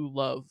really do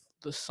love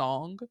the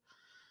song,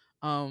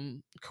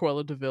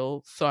 Cruella de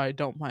Vil, so I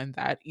don't mind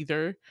that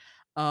either.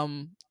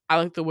 I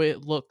like the way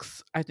it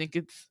looks. I think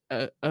it's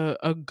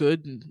a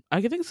good,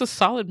 I think it's a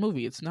solid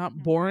movie. It's not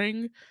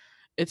boring.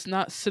 It's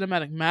not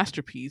cinematic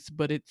masterpiece,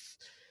 but it's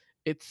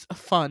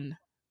fun,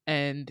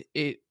 and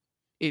it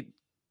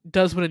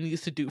does what it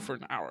needs to do for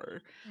an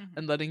hour,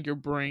 and letting your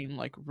brain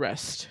like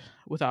rest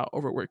without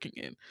overworking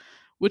it.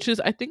 Which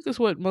is, I think, is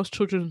what most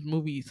children's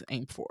movies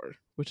aim for,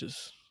 which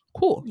is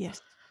cool.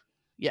 Yes.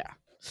 Yeah.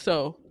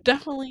 So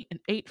definitely an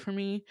 8 for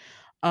me.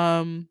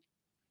 Our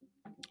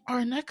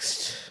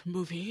next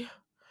movie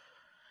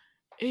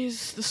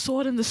is The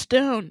Sword and the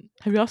Stone.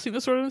 Have y'all seen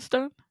The Sword and the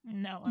Stone?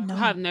 No.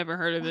 I've never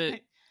heard of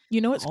it.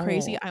 You know what's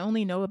crazy? I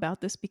only know about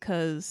this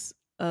because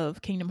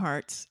of Kingdom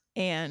Hearts,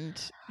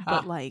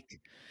 but like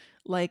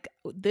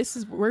this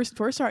is we're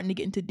starting to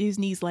get into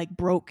Disney's like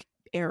broke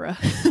era,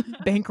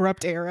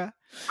 bankrupt era.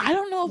 I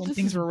don't know if this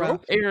is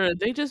broke era.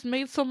 They just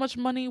made so much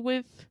money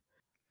with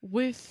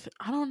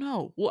I don't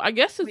know. Well, I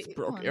guess it's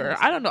broke era.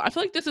 I don't know. I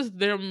feel like this is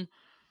them.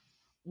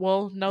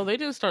 Well, no, they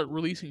didn't start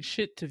releasing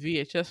shit to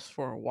VHS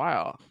for a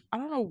while. I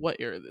don't know what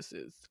era this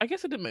is. I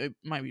guess it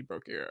might be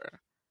broke era.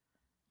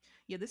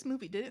 Yeah, this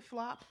movie, did it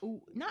flop?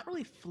 Ooh, not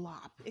really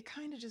flop. It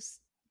kind of just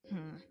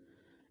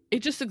It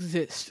just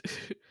exists.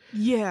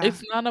 Yeah.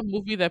 It's not a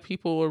movie that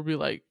people will be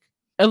like,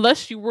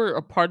 unless you were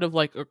a part of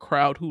like a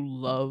crowd who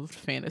loved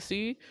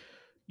fantasy,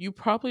 you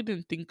probably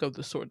didn't think of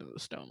The Sword and the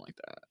Stone like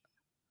that.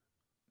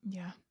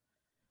 Yeah.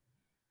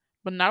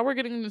 But now we're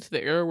getting into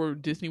the era where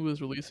Disney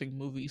was releasing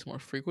movies more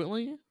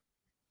frequently.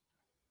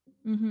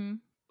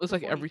 It's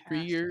like every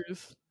 3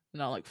 years,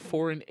 not like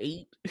 4 and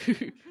 8.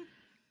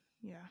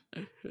 Yeah.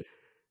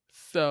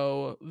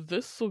 So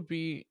this will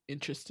be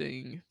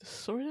interesting. The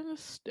Sword and the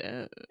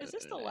Stone. Is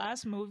this the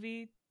last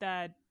movie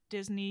that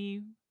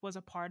Disney was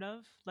a part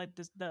of? Like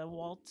the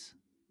Walt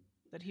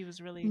that he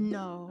was really...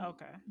 No.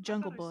 Okay.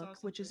 Jungle Book,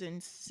 which is in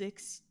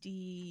 68.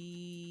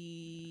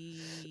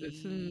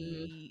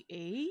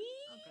 Okay,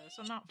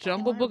 so not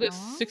Jungle Book is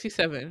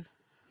 67.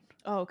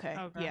 Oh, okay.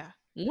 Yeah.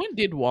 When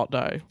did Walt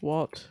die?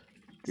 Walt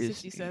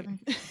 67.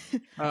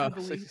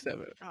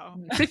 67. Oh.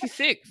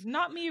 66.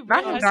 Not me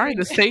Not realizing... dying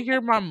to say here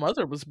my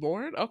mother was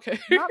born. Okay.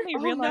 Not me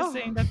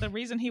realizing that the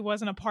reason he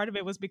wasn't a part of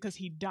it was because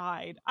he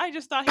died. I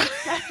just thought he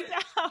passed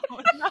out.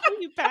 Now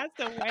he passed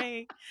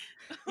away.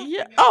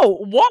 Yeah. Oh,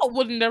 Walt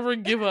would never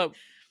give up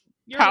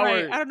You're Power.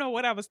 right. I don't know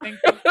what I was thinking.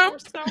 You're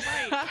so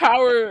right.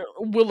 Power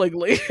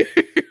willingly.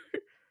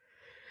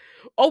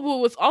 Oh, but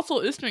what's also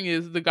interesting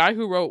is the guy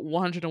who wrote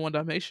 101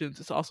 Dalmatians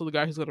is also the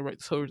guy who's going to write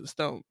The Soldiers of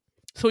Stone.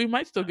 So we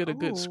might still get a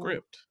good Oh.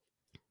 script.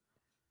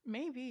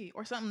 Maybe.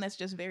 Or something that's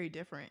just very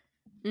different.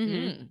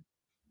 Mm-hmm.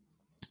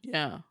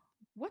 Yeah.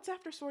 What's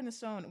after Sword in the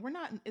Stone? We're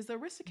not. Is the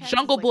Aristocats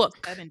Jungle like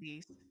Book. the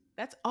 70s?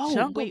 That's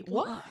Jungle wait,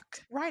 what?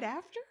 Book. Right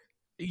after?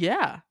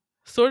 Yeah.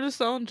 Sword of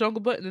Stone,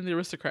 Jungle Book, and then the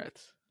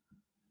Aristocrats.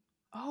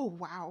 Oh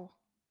wow.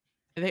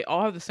 And they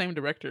all have the same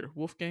director,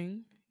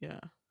 Wolfgang. Yeah.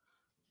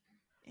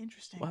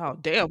 Interesting. Wow.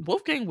 Damn.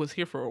 Wolfgang was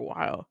here for a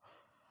while.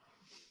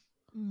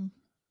 Mm.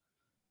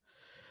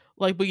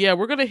 Like, but yeah,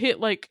 we're gonna hit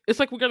it's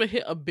like we're gonna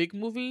hit a big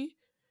movie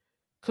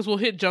because we'll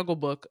hit Jungle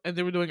Book, and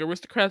then we're doing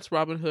Aristocrats,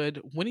 Robin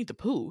Hood, Winnie the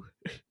Pooh,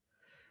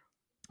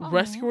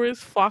 Rescuers,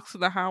 Fox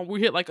and the Hound. We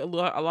hit like a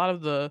lot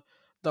of the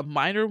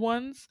minor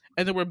ones,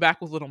 and then we're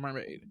back with Little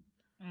Mermaid.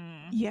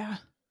 Yeah.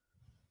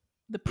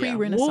 The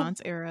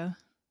pre-Renaissance era.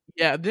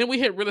 Yeah, then we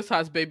hit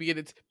Renaissance, baby, and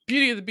it's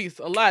Beauty and the Beast,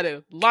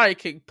 Aladdin, Lion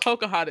King,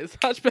 Pocahontas,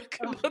 Hunchback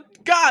of Notre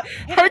God,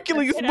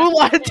 Hercules,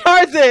 Mulan,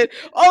 Tarzan.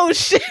 Oh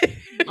shit!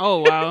 Oh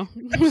wow,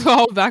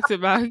 all back to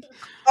back.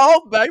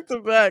 All back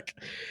to back.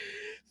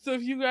 So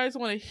if you guys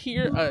want to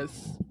hear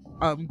us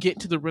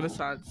get to the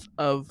Renaissance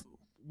of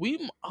we'll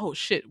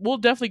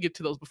definitely get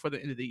to those before the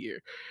end of the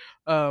year.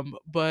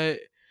 But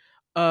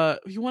if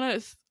you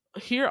want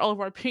to hear all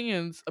of our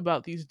opinions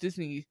about these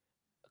Disney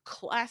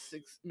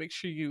classics, make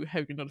sure you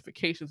have your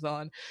notifications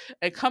on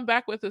and come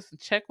back with us and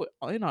check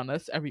in on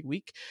us every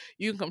week.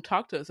 You can come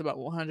talk to us about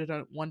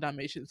 101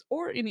 Dalmatians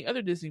or any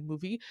other Disney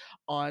movie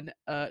on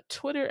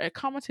Twitter at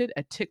Commented,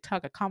 at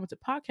TikTok at Commented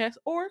Podcast,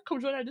 or come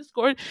join our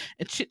Discord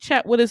and chit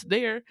chat with us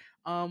there.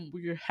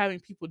 We're having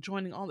people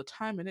joining all the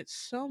time, and it's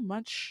so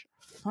much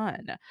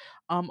fun.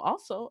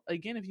 Also,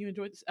 again, if you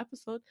enjoyed this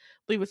episode,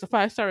 leave us a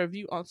 5-star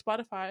review on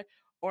Spotify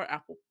or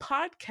Apple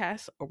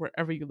Podcasts or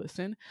wherever you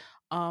listen.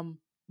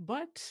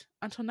 But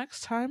until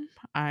next time,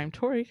 I'm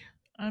Tori.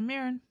 I'm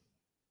Maren.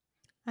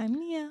 I'm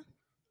Nia.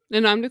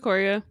 And I'm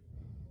Decoria.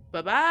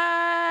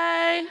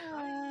 Bye-bye.